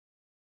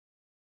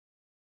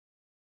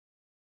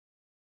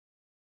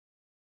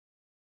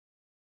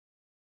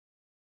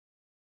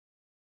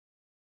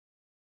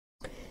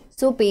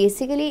 So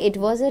basically, it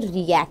was a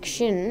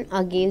reaction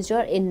against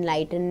your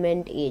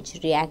Enlightenment age.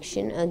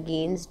 Reaction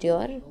against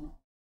your.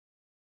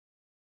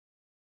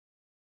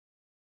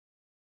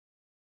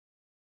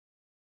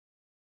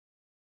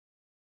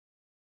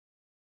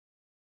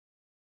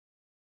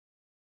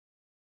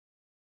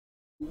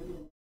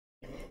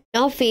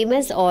 Now,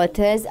 famous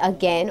authors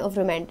again of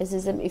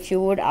Romanticism, if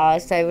you would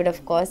ask, I would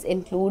of course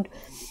include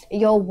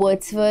your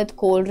Wordsworth,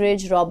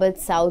 Coleridge, Robert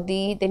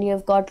Southey. Then you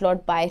have got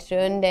Lord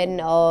Byron. Then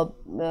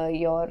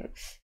your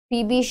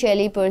P.B.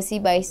 Shelley,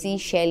 Percy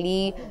Bysshe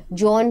Shelley,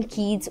 John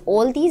Keats.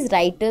 All these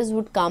writers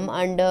would come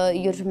under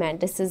your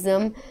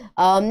Romanticism.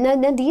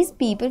 Now these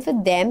people,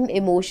 for them,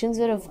 emotions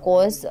were of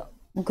course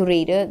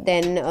greater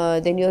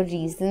than your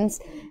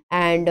reasons,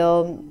 and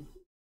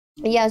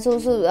yeah,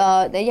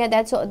 yeah,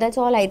 that's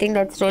all. I think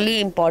that's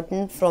really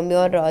important from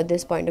your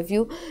this point of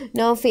view.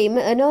 Now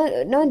famous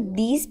no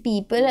these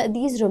people,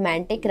 these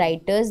romantic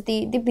writers,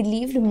 they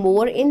believed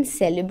more in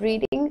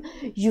celebrating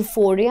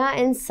euphoria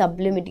and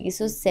sublimity.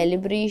 So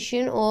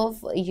celebration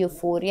of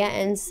euphoria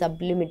and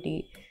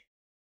sublimity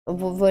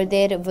were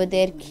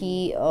their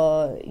key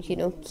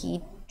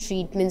key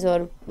treatments,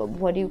 or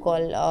what do you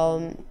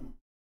call,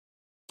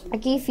 a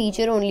key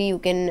feature only you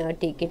can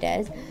take it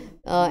as,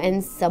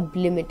 and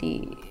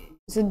sublimity.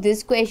 So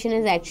this question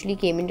is actually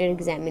came into an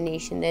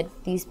examination, that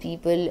these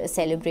people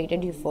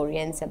celebrated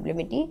euphoria and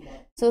sublimity.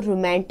 So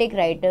romantic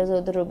writers,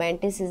 or the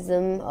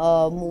romanticism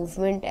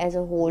movement as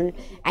a whole,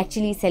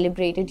 actually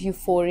celebrated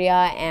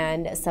euphoria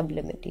and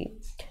sublimity.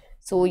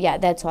 So yeah,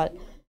 that's all.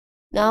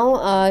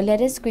 Now let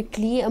us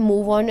quickly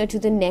move on to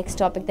the next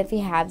topic that we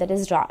have, that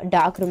is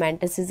dark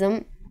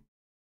romanticism.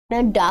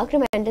 Now dark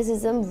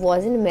romanticism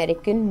was an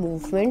American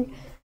movement.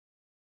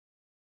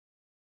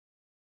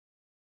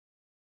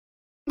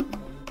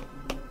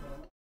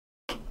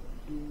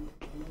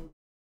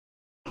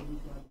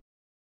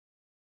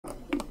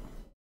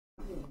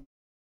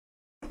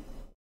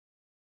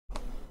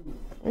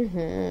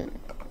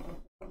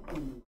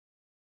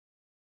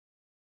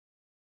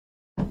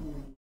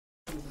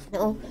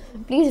 Now,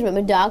 please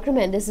remember, dark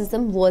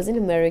romanticism was an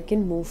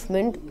American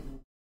movement.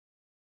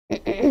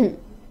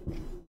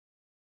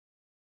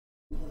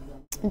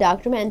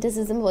 Dark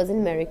romanticism was an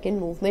American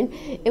movement.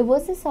 It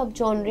was a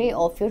subgenre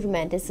of your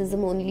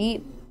romanticism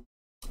only,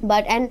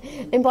 but an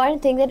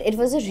important thing, that it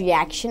was a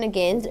reaction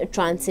against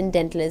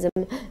transcendentalism.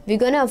 We're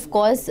gonna of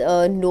course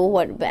know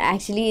what, but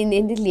actually in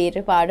the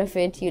later part of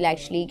it, you'll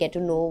actually get to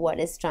know what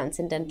is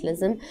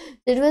transcendentalism. So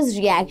it was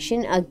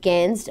reaction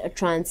against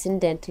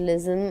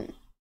transcendentalism.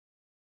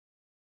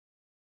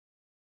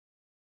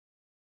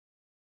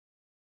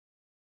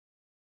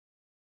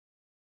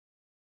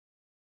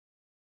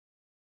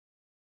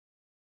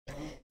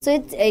 So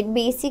it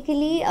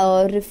basically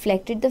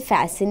reflected the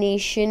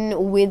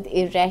fascination with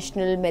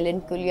irrational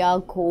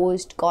melancholia,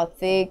 ghost,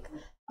 gothic,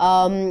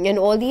 and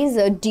all these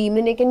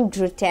demonic and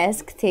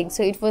grotesque things.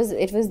 So it was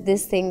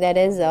this thing, that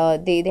is,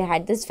 they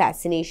had this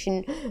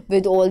fascination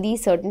with all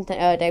these certain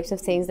types of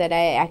things that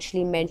I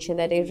actually mentioned,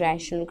 that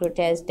irrational,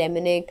 grotesque,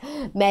 demonic,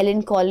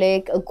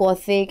 melancholic,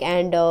 gothic,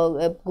 and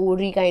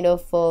gory kind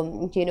of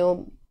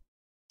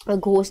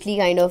ghostly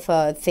kind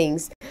of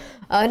things.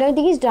 Now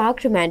these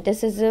dark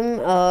romanticism,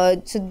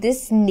 so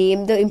this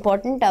name, the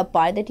important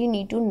part that you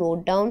need to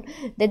note down,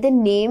 that the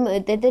name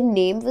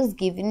was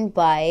given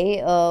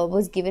by a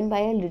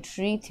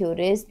literary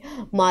theorist,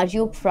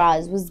 Mario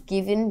Praz, was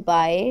given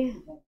by.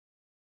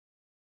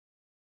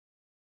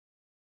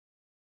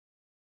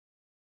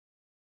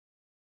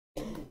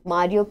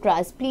 Mario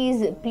Praz,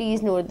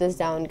 please note this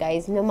down,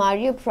 guys. Now,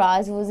 Mario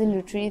Praz was a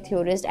literary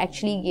theorist,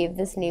 actually gave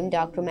this name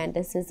dark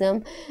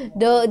romanticism.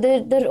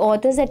 The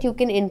authors that you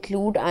can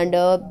include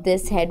under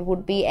this head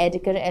would be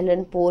Edgar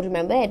Allan Poe.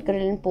 Remember Edgar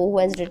Allan Poe, who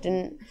has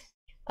written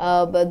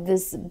but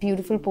this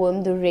beautiful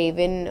poem, The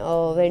Raven,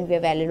 when we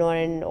have Eleanor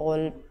and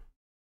all.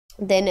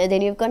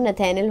 Then you've got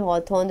Nathaniel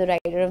Hawthorne, the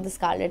writer of the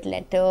Scarlet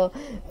Letter,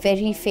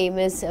 very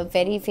famous,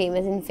 very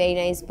famous and very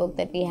nice book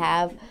that we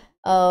have.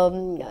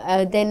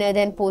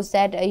 Then post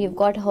that, you've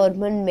got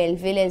Herman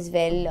Melville as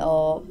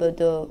well,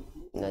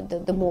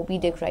 the Moby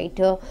Dick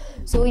writer.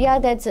 So yeah,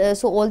 that's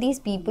so all these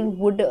people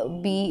would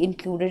be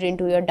included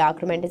into your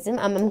dark romanticism.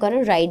 I'm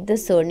gonna write the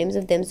surnames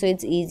of them so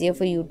it's easier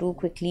for you to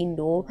quickly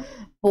know.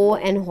 Poe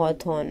and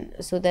Hawthorne,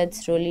 so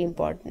that's really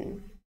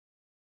important.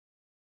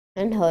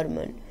 And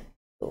Herman.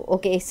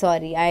 Okay,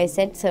 sorry, I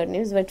said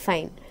surnames, but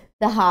fine.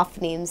 The half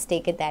names,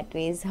 take it that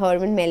way, is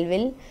Herman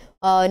Melville,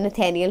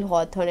 Nathaniel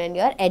Hawthorne, and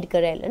your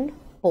Edgar Allan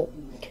Poe.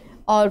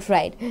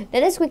 Alright,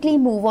 let us quickly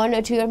move on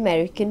to your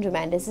American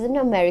Romanticism.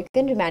 Now,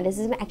 American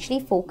Romanticism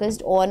actually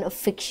focused on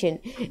fiction.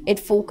 It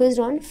focused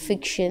on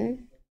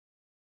fiction,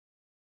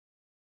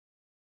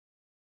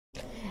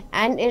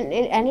 and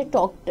it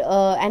talked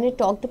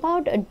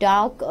about a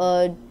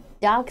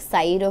dark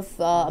side of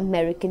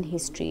American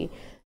history.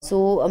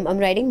 So I'm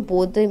writing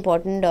both the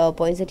important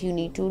points that you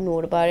need to know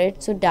about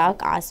it. So dark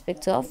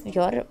aspects of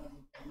your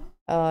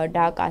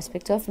dark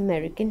aspects of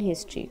American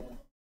history.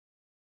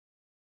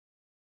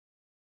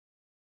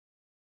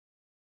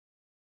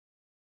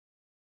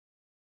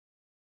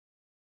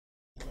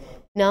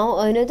 Now,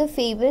 another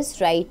famous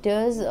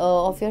writers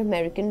of your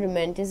American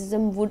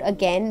Romanticism would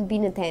again be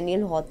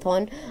Nathaniel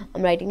Hawthorne.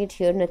 I'm writing it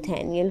here,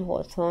 Nathaniel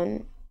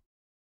Hawthorne.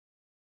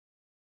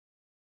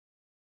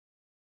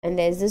 And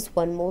there's this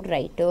one more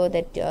writer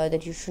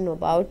that you should know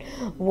about,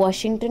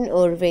 Washington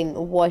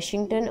Irving.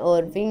 Washington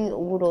Irving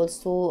would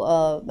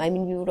also, I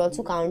mean, you would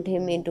also count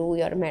him into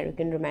your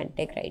American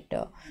Romantic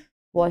writer,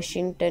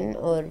 Washington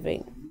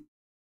Irving.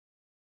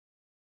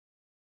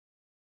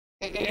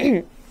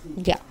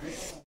 Yeah.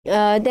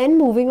 Then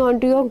moving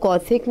on to your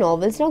Gothic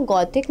novels. Now,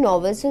 Gothic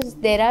novels, so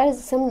there are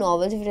some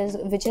novels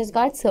which has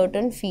got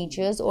certain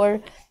features,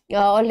 or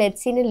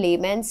let's say in a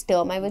layman's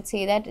term, I would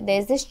say that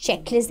there's this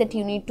checklist that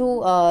you need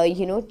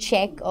to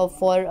check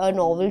for a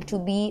novel to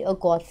be a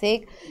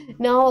Gothic.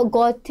 Now,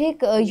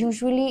 Gothic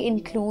usually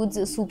includes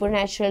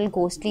supernatural,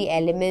 ghostly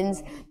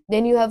elements.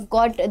 Then you have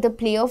got the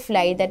play of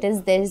light, that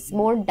is, there's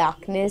more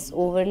darkness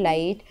over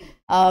light.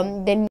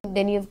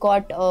 Then you've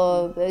got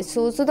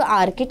so the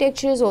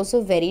architecture is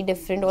also very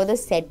different, or the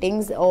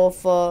settings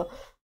of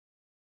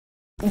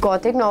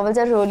Gothic novels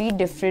are really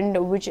different,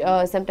 which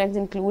sometimes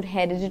include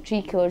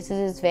hereditary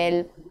curses as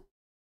well.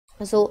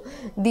 So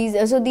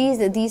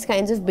these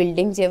kinds of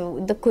buildings, you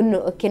have the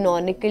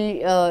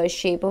canonical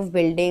shape of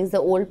buildings, the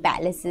old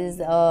palaces,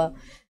 the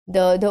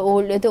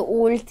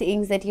old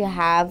things that you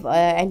have,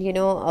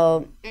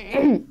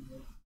 and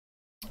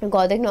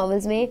Gothic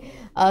novels may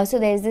so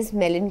there's this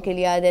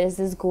melancholia, there is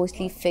this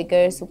ghostly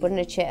figure,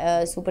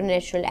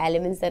 supernatural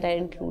elements that are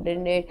included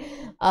in it.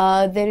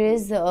 There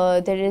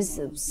is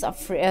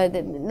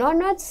suffering,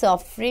 not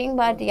suffering,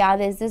 but yeah,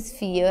 there's this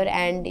fear,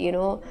 and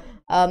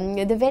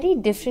the very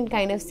different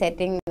kind of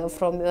setting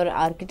from your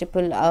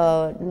archetypal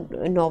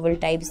novel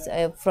types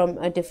from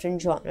a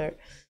different genre.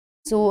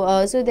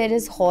 So there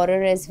is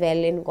horror as well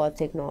in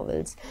Gothic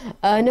novels.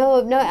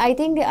 No, I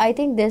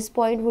think this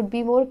point would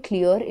be more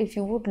clear if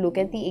you would look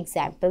at the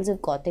examples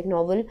of Gothic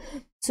novel.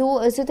 So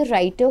the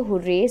writer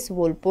Horace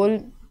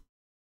Walpole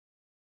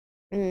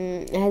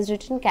has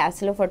written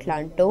Castle of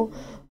Otranto.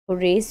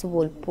 Horace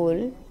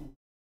Walpole.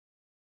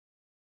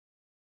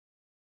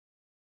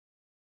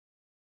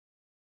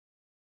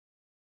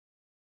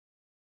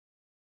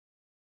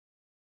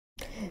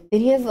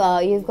 Then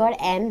you've got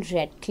Anne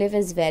Radcliffe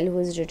as well, who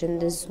has written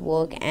this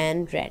work.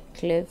 Anne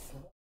Radcliffe.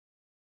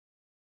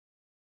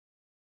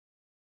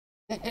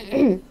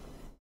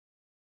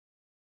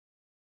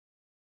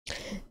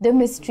 The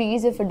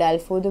Mysteries of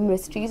Udolpho. The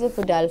Mysteries of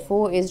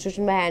Udolpho is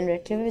written by Anne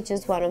Radcliffe, which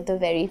is one of the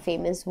very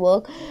famous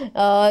work.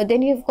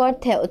 Then you've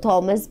got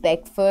Thomas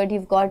Beckford.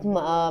 You've got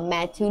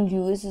Matthew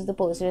Lewis, is the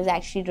person who's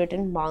actually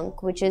written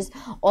Monk, which is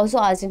also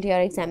asked into your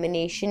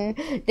examination.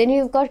 Then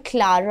you've got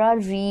Clara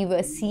Reeve,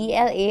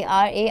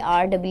 Clarareve.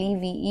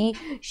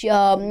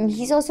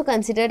 He's also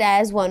considered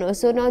as one.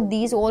 So now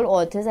these all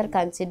authors are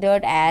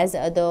considered as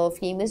the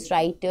famous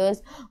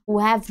writers who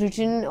have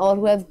written, or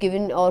who have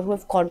given, or who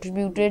have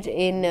contributed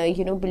in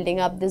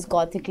building up this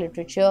Gothic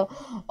literature,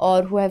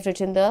 or who have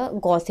written the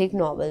Gothic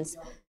novels.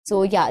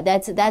 So yeah,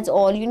 that's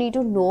all you need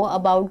to know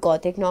about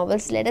Gothic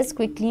novels. Let us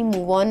quickly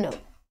move on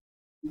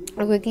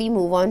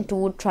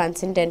to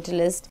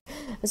transcendentalist.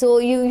 So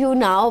you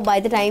now,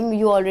 by the time,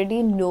 you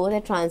already know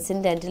that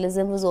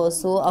transcendentalism was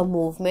also a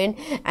movement,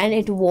 and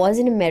it was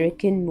an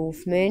American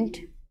movement.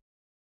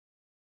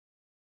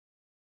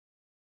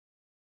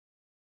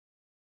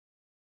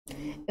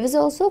 It was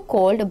also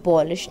called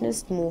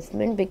abolitionist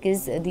movement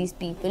because these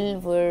people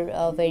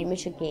were very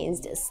much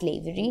against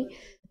slavery.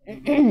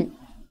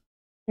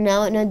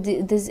 Now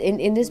this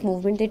in this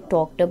movement they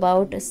talked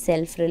about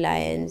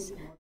self-reliance.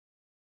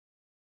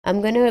 I'm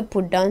gonna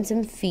put down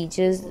some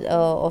features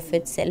of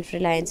its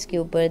self-reliance के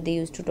ऊपर. They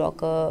used to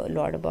talk a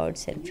lot about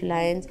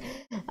self-reliance.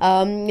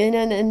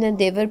 And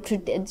they were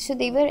so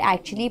they were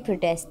actually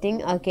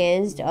protesting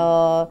against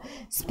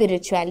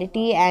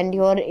spirituality and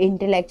your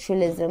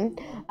intellectualism.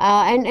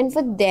 And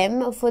for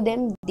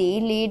them they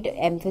laid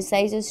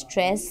emphasis or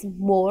stress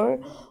more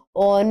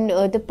on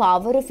the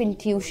power of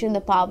intuition,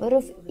 the power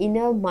of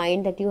inner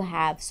mind that you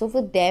have. So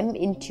for them,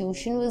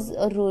 intuition was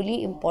a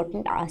really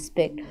important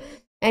aspect.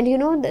 And you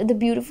know the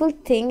beautiful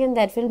thing, and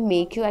that will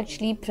make you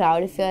actually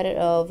proud if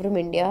you're from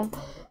India.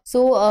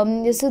 So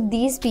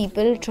these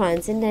people,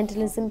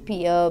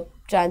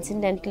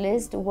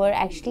 transcendentalists, were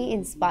actually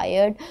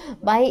inspired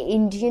by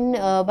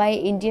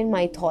Indian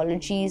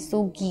mythology.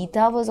 So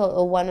Gita was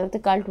one of the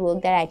cult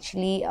work that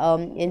actually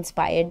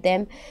inspired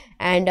them.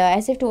 And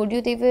as I told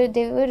you, they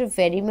were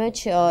very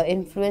much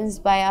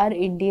influenced by our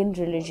Indian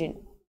religion.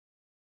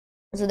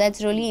 So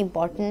that's really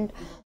important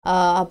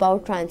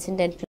about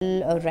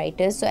transcendental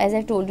writers. So as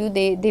I told you,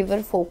 they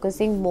were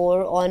focusing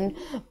more on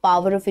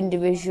power of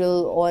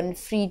individual, on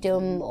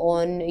freedom,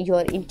 on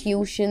your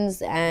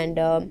intuitions. And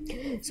they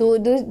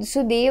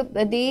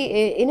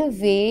in a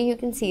way you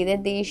can say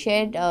that they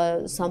shared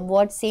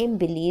somewhat same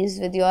beliefs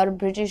with your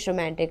British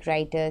romantic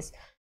writers.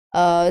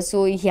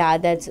 So yeah,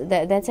 that's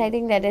I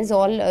think that is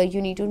all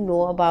you need to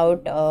know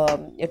about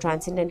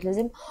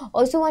transcendentalism.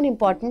 Also, one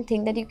important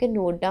thing that you can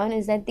note down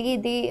is that they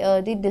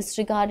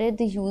disregarded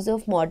the use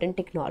of modern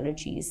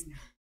technologies.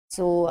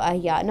 So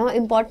yeah, now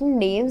important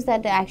names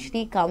that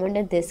actually come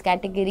under this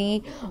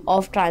category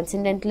of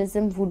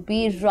transcendentalism would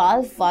be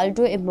Ralph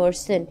Waldo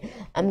Emerson.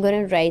 I'm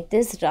gonna write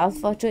this,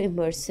 Ralph Waldo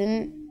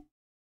Emerson.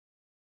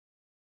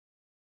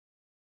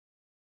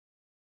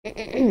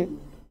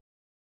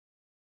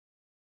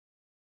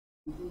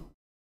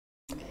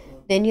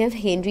 Then you have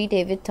Henry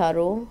David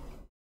Thoreau.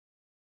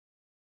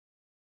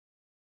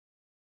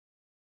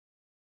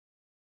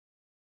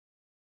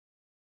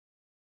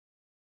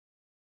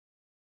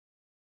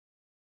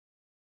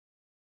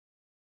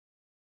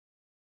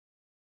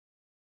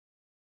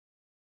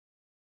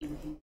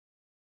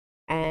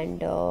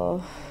 And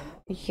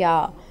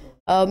yeah,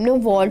 no,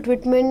 Walt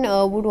Whitman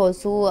would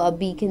also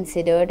be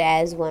considered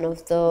as one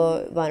of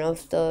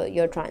the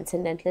your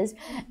transcendentalists.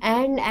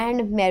 And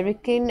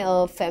American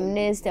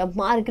feminist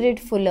Margaret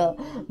Fuller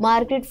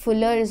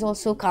is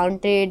also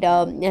counted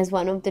as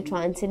one of the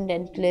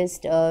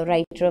transcendentalist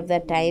writer of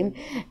that time.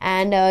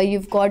 And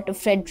you've got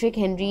Frederick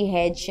Henry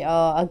Hedge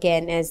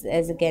again, as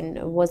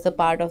again was the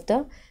part of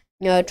the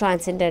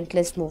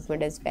transcendentalist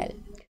movement as well.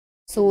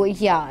 So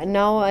yeah,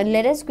 now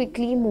let us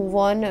quickly move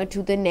on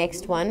to the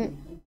next one.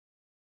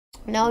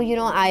 Now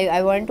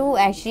I want to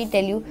actually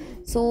tell you.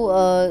 So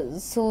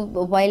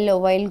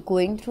while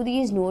going through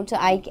these notes,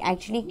 I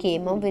actually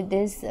came up with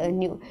this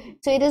new.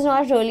 So it is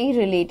not really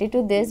related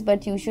to this,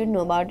 but you should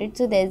know about it.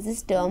 So there's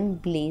this term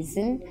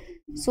blazon.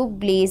 So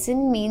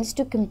blazon means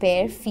to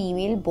compare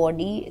female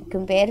body.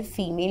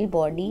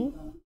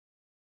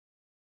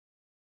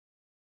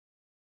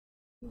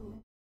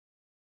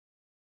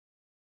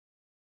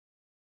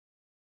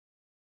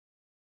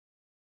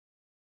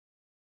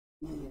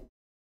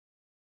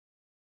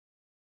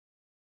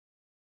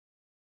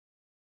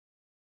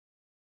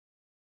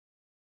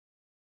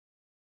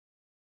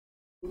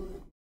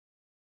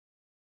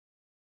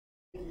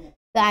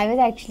 So I was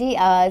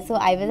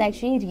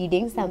actually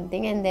reading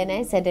something, and then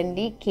I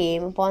suddenly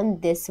came upon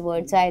this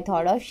word. So I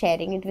thought of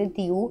sharing it with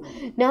you.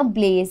 Now,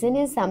 blazon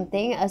is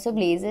something. So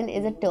blazon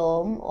is a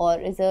term or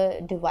is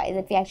a device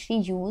that we actually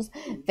use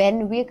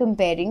when we are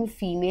comparing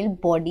female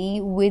body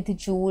with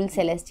jewel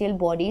celestial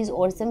bodies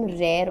or some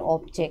rare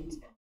objects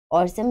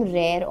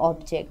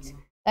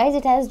Guys,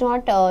 it has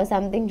not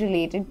something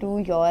related to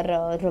your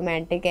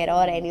romantic era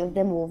or any of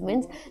the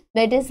movements.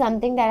 That is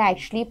something that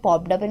actually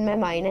popped up in my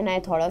mind, and I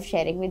thought of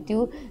sharing with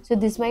you. So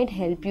this might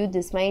help you.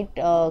 This might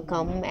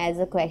come as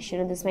a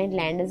question, or this might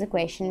land as a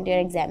question in your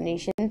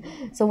examination.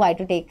 So why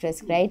to take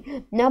risk, right?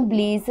 Now,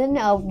 blazon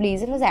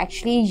was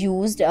actually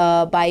used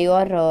by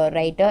your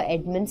writer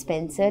Edmund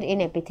Spencer in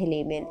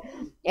Epithalamion.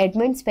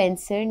 Edmund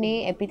Spencer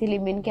ने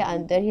Epithalamion के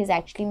अंदर he has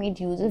actually made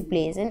use of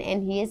blazon,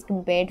 and he has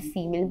compared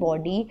female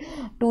body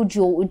to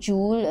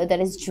jewel, that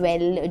is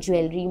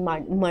jewelry,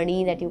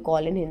 money that you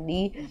call in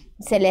Hindi,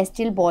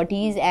 celestial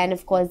bodies, and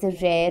of course the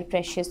rare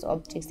precious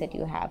objects that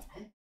you have.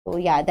 So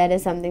yeah, that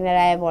is something that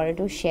I wanted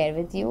to share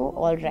with you.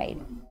 All right,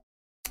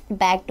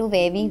 back to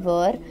where we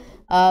were.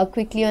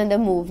 Quickly on the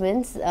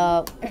movements.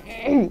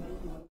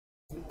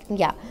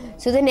 Yeah,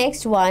 so the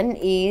next one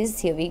is,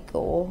 here we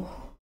go.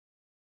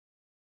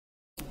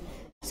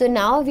 So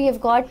now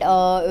we've got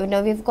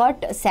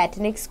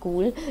Satanic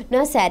School.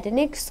 Now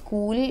Satanic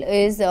School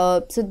is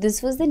so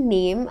this was the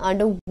name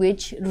under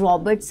which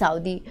Robert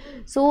Southey.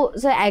 So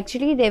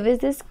actually there was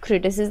this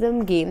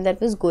criticism game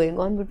that was going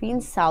on between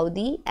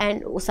Southey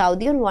on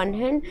one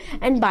hand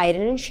and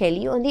Byron and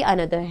Shelley on the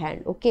other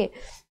hand. Okay.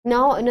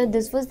 Now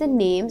this was the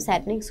name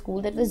Satanic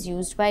School that was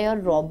used by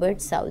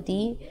Robert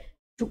Southey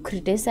to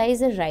criticize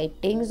the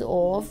writings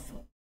of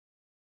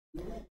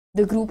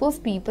the group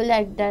of people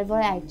that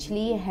were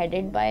actually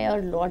headed by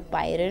our Lord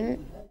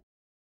Byron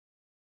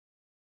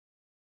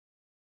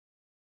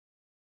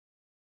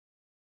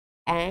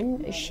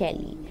and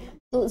Shelley.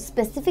 So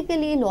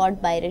specifically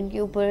Lord Byron के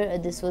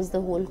ऊपर this was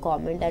the whole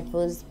comment that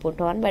was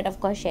put on, but of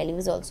course Shelley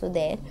was also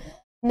there.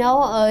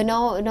 Now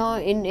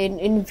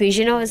in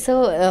Vision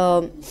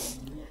also,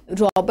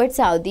 Robert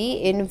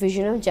Southey in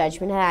Vision of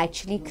Judgment had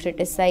actually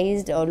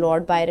criticized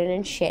Lord Byron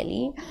and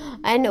Shelley.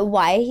 And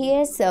why he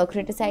has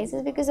criticized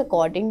is because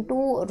according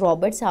to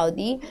Robert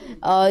Southey,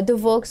 the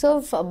works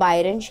of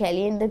Byron,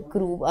 Shelley and the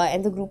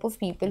group of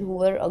people who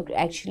were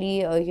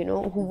actually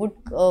who would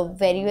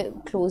very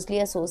closely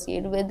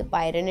associate with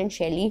Byron and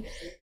Shelley,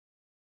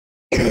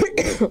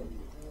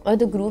 or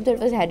the group that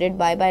was headed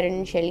by Byron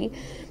and Shelley.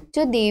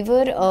 So they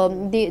were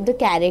the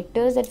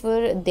characters that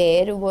were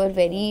there were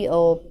very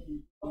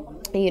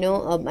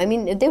I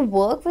mean, their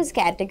work was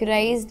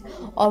categorized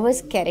or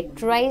was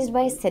characterized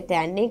by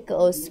satanic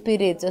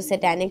spirits or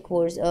satanic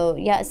words,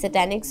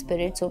 satanic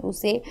spirits, so to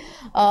say,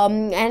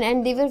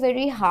 and they were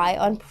very high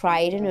on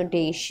pride and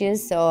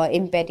audacious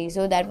impetus.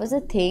 So that was a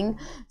thing.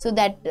 So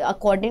that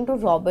according to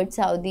Robert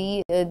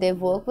Southey, their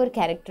work were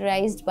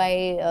characterized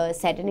by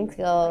satanic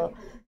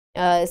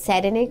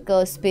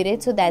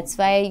spirit. So that's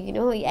why,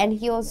 and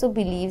he also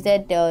believes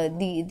that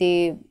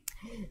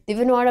they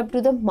were not up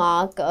to the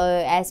mark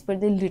as per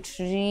the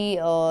literary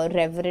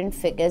reverend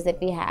figures that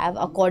we have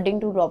according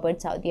to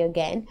Robert Southey.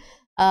 Again,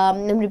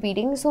 I'm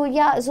repeating. So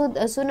yeah,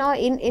 so now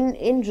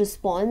in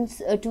response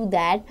to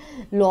that,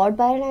 Lord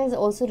Byron has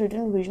also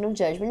written Vision of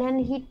Judgment,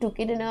 and he took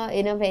it in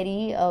a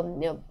very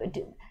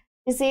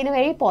to say in a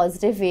very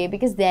positive way,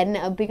 because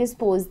then because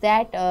post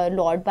that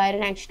Lord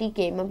Byron actually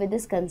came up with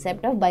this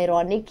concept of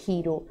Byronic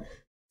hero.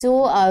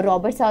 So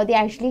Robert Southey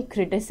actually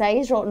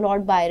criticized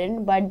Lord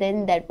Byron, but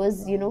then that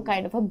was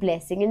kind of a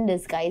blessing in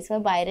disguise for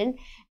Byron,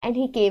 and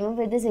he came up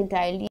with this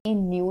entirely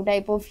new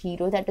type of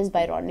hero, that is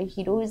Byronic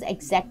hero, who is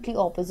exactly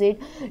opposite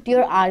to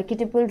your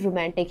archetypal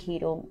romantic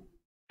hero.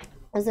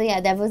 So yeah,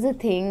 that was the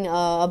thing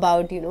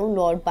about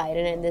Lord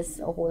Byron and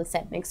this whole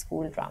satanic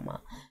school drama.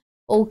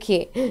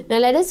 Okay, now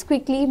let us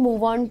quickly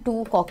move on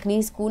to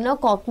Cockney School. Now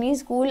Cockney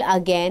School,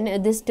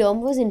 again, this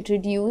term was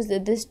introduced.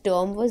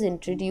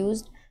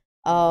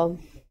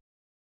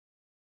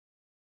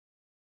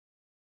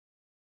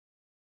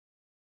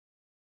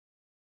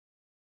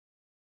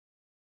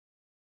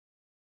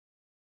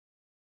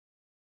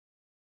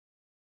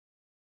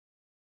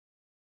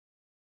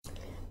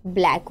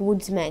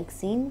 Blackwood's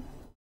magazine.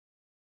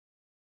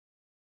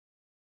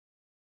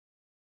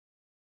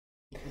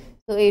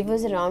 So it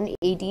was around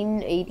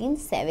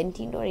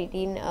 1817 or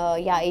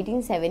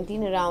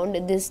 1817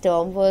 around. This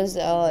term was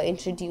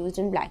introduced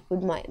in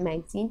Blackwood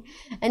magazine,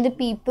 and the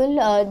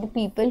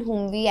people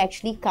whom we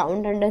actually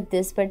count under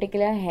this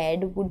particular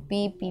head would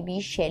be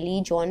P.B.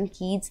 Shelley, John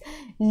Keats,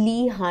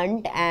 Leigh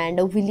Hunt, and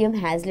William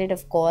Hazlitt,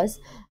 of course.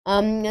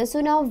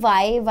 So now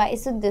why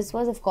so this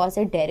was of course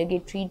a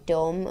derogatory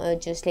term,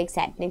 just like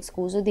satanic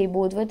school. So they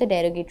both were the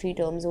derogatory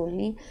terms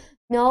only.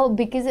 Now,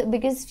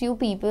 because few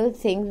people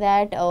think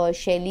that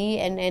Shelley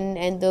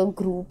and the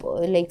group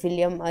like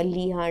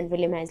Leigh Hunt,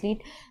 William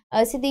Hazlitt,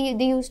 so they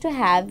used to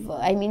have,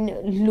 I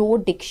mean, low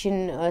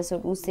diction, so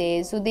to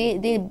say. So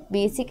they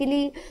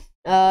basically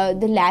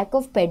the lack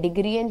of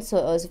pedigree and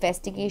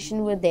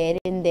sophistication were there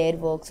in their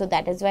work. So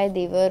that is why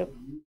they were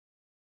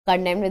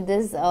condemned with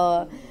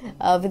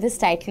this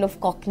title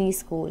of Cockney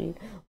School.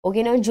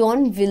 Okay, now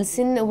John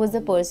Wilson was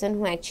the person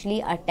who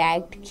actually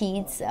attacked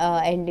Keats'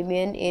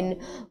 Endymion in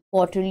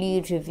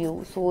Quarterly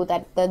Review. So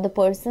that the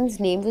person's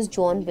name was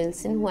John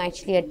Wilson, who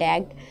actually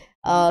attacked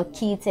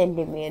Keats'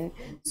 Endymion.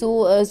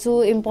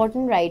 So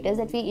important writers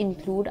that we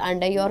include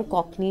under your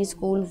Cockney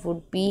School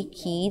would be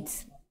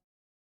Keats,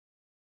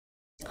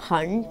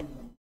 Hunt,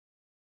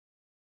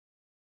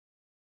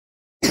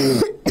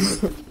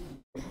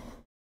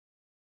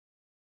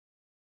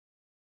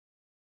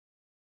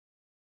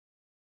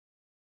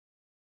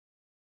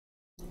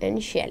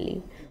 and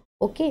Shelley.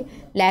 Okay,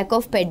 lack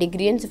of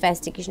pedigree and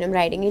sophistication. I'm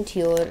writing it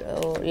here.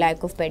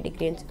 Lack of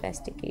pedigree and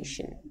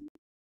sophistication.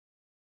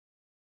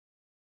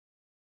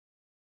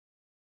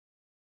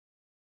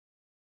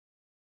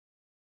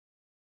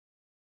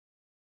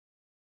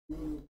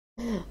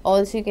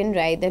 Also, you can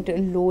write that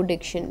low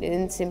diction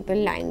in simple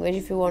language.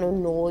 If you want to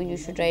know, you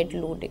should write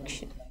low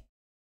diction.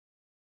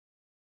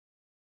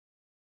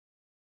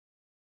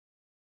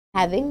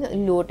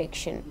 Having low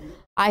diction.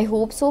 I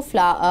hope so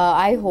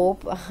I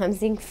hope I'm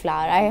saying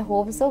flower. I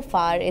hope so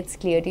far it's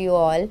clear to you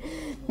all.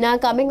 Now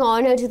coming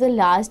on to the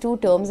last two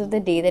terms of the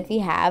day that we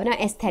have now,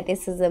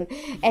 aestheticism.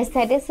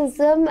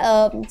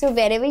 So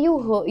wherever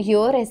you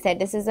hear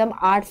aestheticism,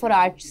 art for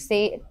art's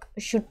sake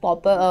should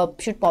pop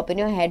in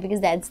your head,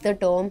 because that's the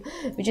term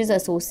which is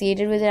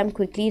associated with it. I'm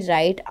quickly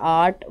write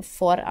art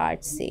for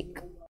art's sake.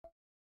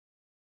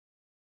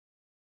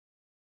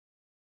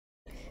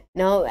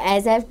 Now,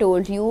 as I've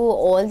told you,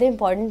 all the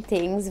important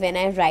things when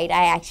I write,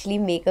 I actually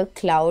make a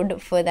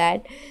cloud for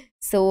that.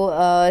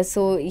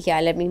 So yeah,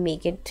 let me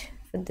make it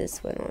for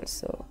this one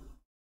also.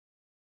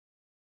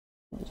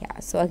 Yeah,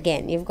 so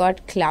again, you've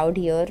got cloud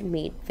here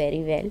made very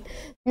well.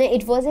 Now,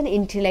 it was an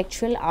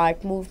intellectual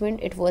art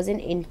movement. It was an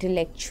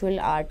intellectual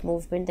art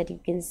movement, that you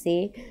can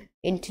say,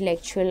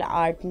 intellectual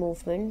art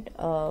movement.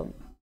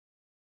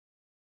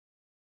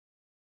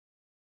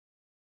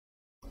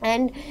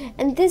 And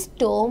this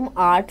term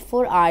art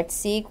for art's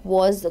sake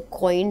was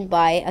coined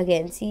by,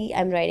 again, see,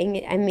 I'm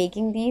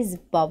making these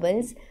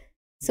bubbles.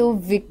 So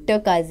Victor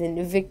Cousin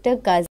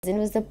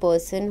was the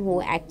person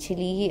who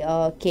actually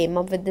came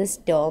up with this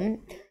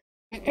term.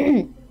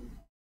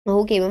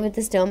 Who came up with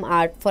this term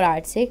art for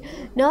art's sake.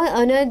 Now,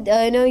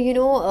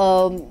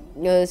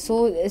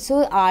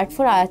 so art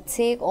for art's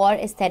sake or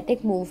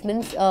aesthetic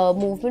movement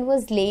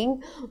was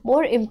laying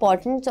more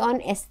importance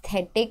on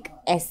aesthetic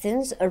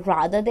essence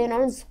rather than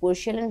on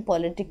social and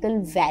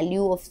political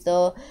value of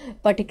the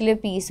particular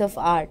piece of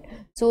art.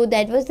 So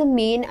that was the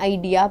main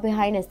idea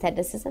behind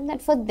aestheticism,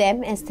 that for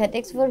them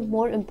aesthetics were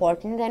more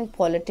important than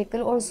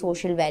political or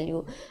social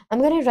value. I'm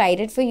gonna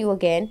write it for you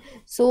again.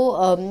 So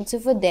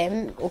for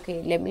them,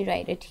 okay, let me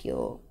write it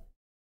here.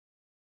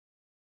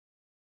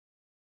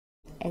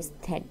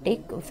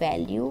 Aesthetic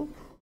value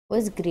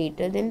was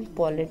greater than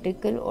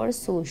political or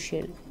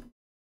social.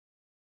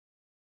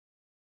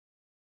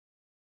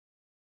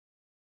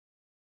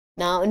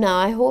 Now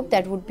I hope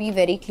that would be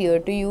very clear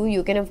to you.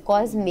 You can of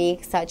course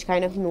make such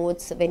kind of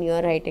notes when you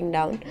are writing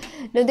down.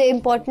 Now, the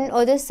important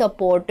or the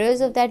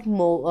supporters of that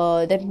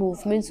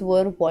movements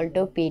were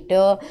Walter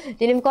Pater.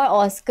 Then you've got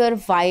Oscar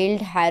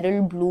Wilde,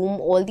 Harold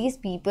Bloom. All these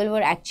people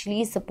were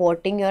actually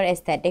supporting your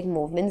aesthetic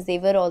movements. They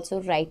were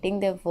also writing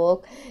their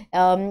work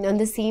on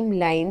the same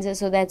lines.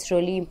 So that's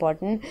really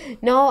important.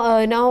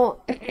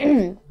 Now.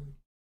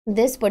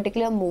 This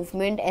particular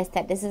movement,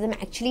 aestheticism,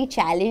 actually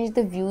challenged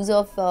the views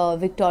of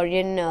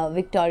Victorian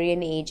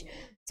age.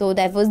 So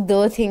that was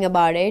the thing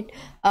about it.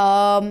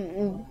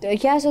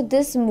 Yeah, so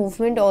this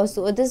movement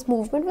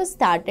was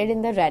started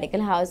in the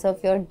radical house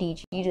of your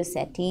D.G.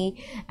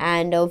 Rossetti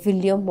and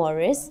William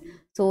Morris.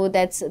 So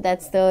that's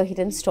the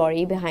hidden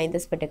story behind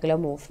this particular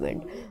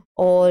movement.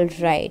 All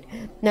right,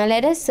 now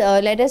let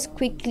us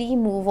quickly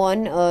move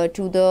on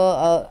to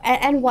the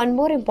and one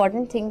more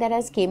important thing that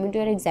has came into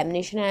your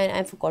examination, and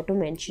I forgot to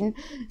mention.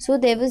 So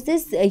there was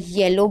this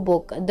yellow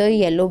book, the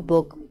yellow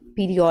book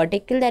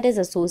periodical that is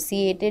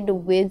associated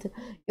with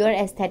your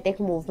aesthetic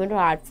movement or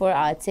art for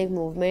art's sake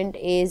movement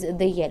is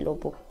the yellow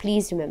book.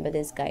 Please remember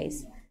this,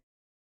 guys.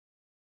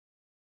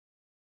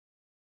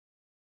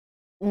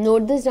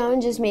 Note this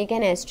down, just make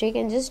an asterisk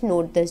and just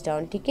note this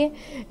down, okay?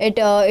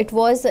 It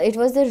was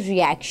the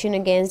reaction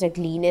against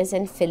ugliness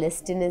and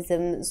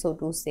philistinism, so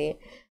to say.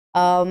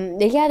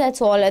 Yeah,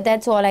 that's all.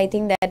 I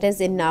think that is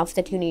enough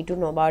that you need to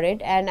know about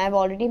it. And I've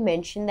already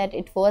mentioned that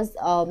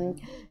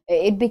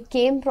it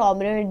became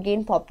prominent, it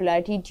gained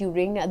popularity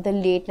during the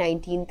late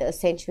 19th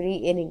century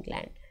in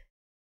England.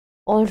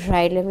 All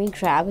right, let me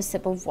grab a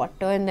sip of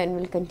water and then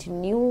we'll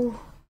continue.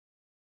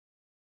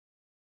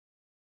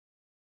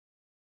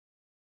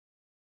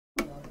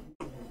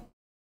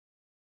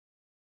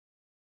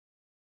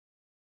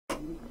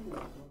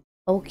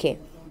 Okay,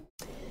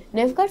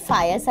 now I've got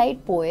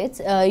fireside poets.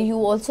 You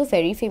also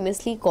very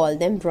famously call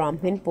them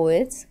Brahmin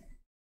poets.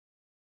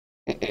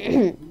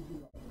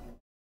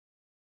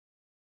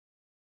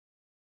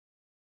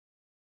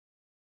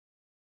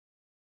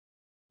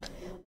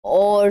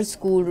 Or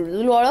school,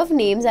 a lot of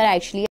names are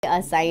actually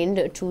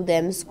assigned to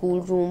them: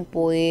 schoolroom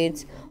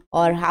poets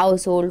or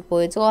household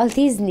poets. All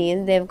these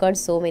names, they've got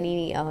so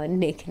many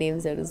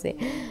nicknames, so to say.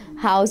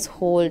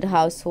 Household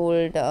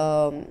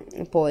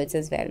poets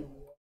as well.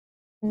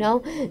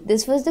 Now,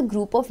 this was the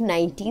group of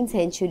 19th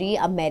century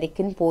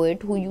American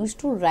poet who used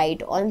to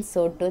write on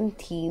certain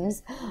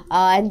themes,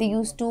 and they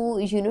used to,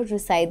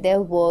 recite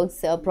their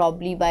works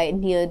probably by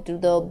near to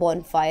the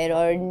bonfire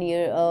or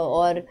near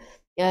or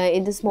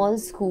in the small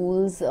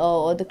schools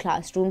or the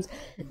classrooms.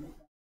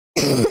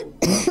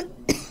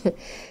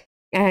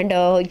 And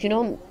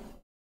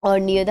or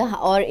near the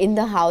or in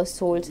the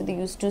household, so they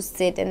used to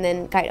sit and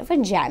then kind of a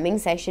jamming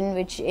session,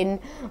 which in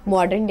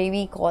modern day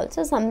we call,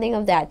 so something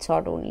of that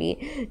sort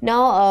only.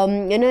 Now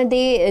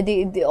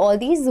they all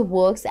these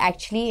works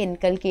actually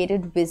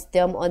inculcated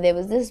wisdom, or there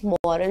was this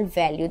moral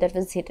value that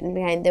was hidden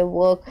behind their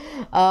work,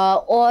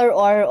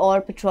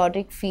 or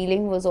patriotic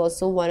feeling was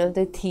also one of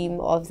the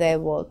theme of their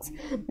works.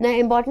 Now,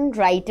 important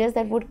writers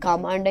that would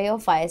come under your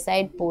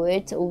fireside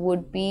poets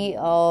would be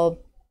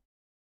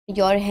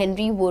your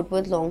Henry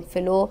Wadsworth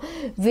Longfellow,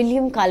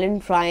 William Cullen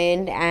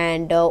Bryant,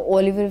 and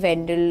Oliver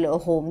Wendell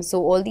Holmes. So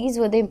all these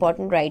were the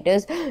important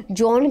writers.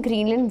 John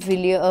Greenland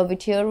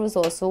Whittier was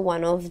also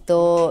one of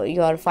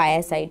your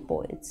fireside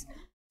poets.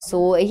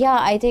 So yeah,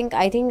 I think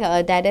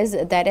that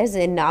is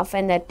enough,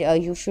 and that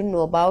you should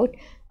know about.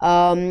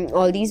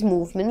 all these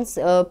movements.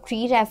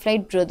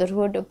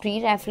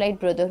 Pre-Raphaelite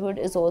Brotherhood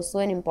is also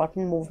an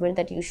important movement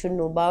that you should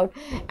know about,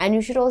 and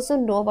you should also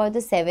know about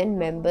the 7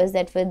 members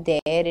that were there,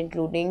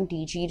 including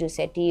D.G.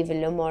 Rossetti,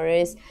 William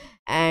Morris,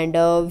 and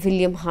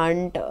William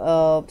Hunt.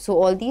 So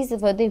all these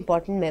were the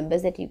important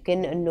members that you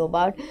can know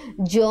about.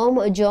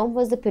 Germ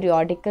was the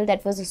periodical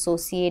that was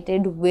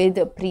associated with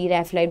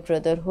pre-Raphaelite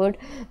Brotherhood.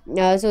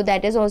 So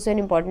that is also an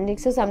important thing.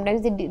 So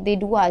sometimes they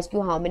do ask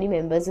you how many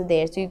members are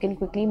there, so you can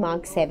quickly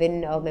mark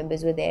 7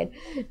 members were there.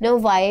 Now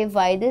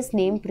why this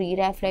name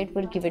pre-Raphaelite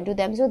were given to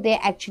them? So they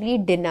actually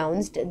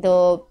denounced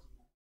the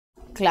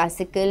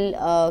classical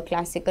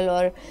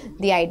or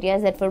the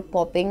ideas that were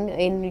popping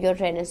in your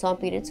Renaissance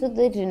period. So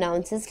they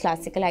renounces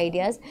classical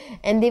ideas,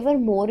 and they were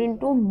more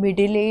into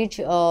middle age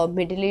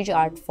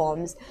art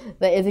forms,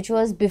 which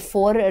was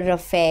before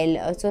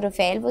Raphael. So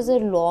Raphael was a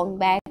long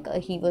back,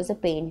 he was a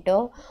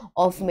painter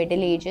of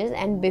Middle Ages,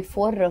 and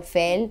before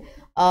Raphael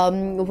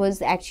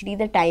was actually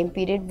the time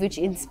period which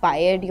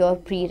inspired your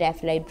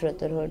pre-Raphaelite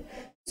Brotherhood.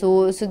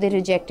 So they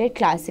rejected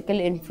classical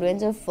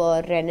influence of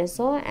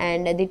Renaissance,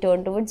 and they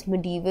turned towards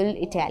medieval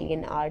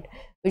Italian art,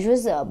 which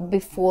was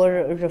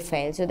before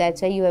Raphael. So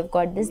that's why you have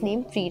got this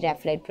name,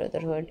 pre-Raphaelite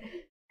Brotherhood.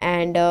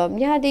 And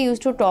yeah, they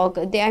used to talk.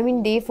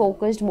 They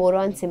focused more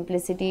on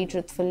simplicity,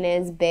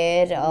 truthfulness,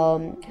 bare,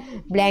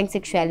 blank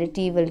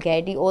sexuality,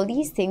 vulgarity. All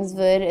these things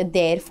were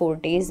their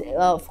fortes.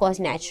 Of course,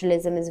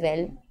 naturalism as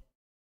well.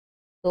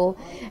 So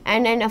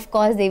and of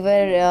course they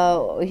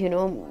were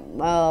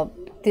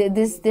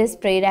this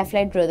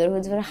pre-Raphaelite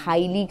brotherhoods were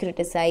highly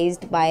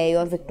criticized by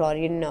your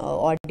Victorian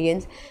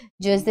audience,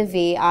 just the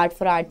way Art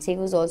for Art's sake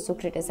was also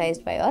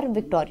criticized by our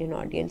Victorian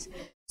audience.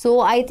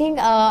 So I think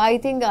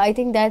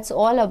that's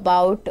all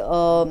about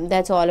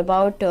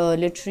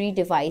literary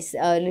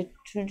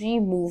literary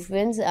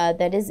movements.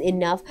 That is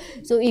enough.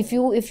 So if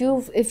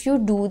you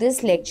do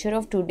this lecture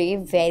of today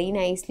very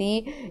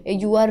nicely,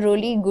 you are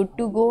really good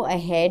to go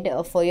ahead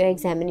for your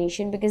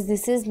examination, because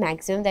this is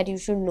maximum that you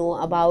should know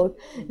about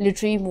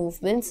literary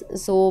movements.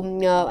 So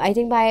I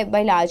think by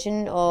large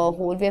and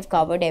whole we have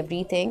covered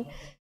everything.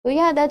 So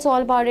yeah, that's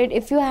all about it.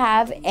 If you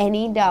have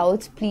any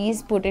doubts,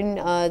 please put in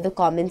the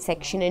comment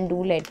section and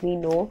do let me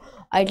know,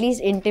 or at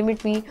least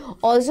intimate me.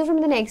 Also, from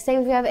the next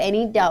time, if you have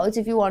any doubts,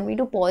 if you want me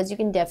to pause, you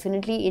can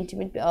definitely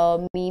intimate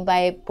me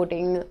by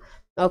putting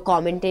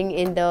commenting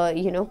in the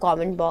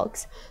comment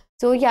box.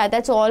 So yeah,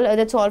 that's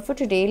all for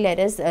today. Let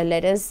us end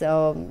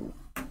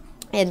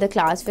the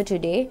class for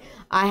today.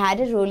 I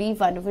had a really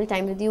wonderful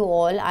time with you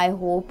all. I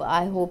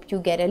hope you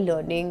get a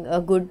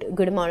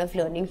good amount of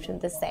learning from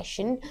this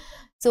session.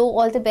 So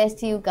all the best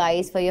to you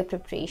guys for your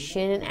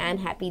preparation, and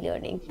happy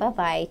learning. Bye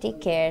bye.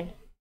 Take care.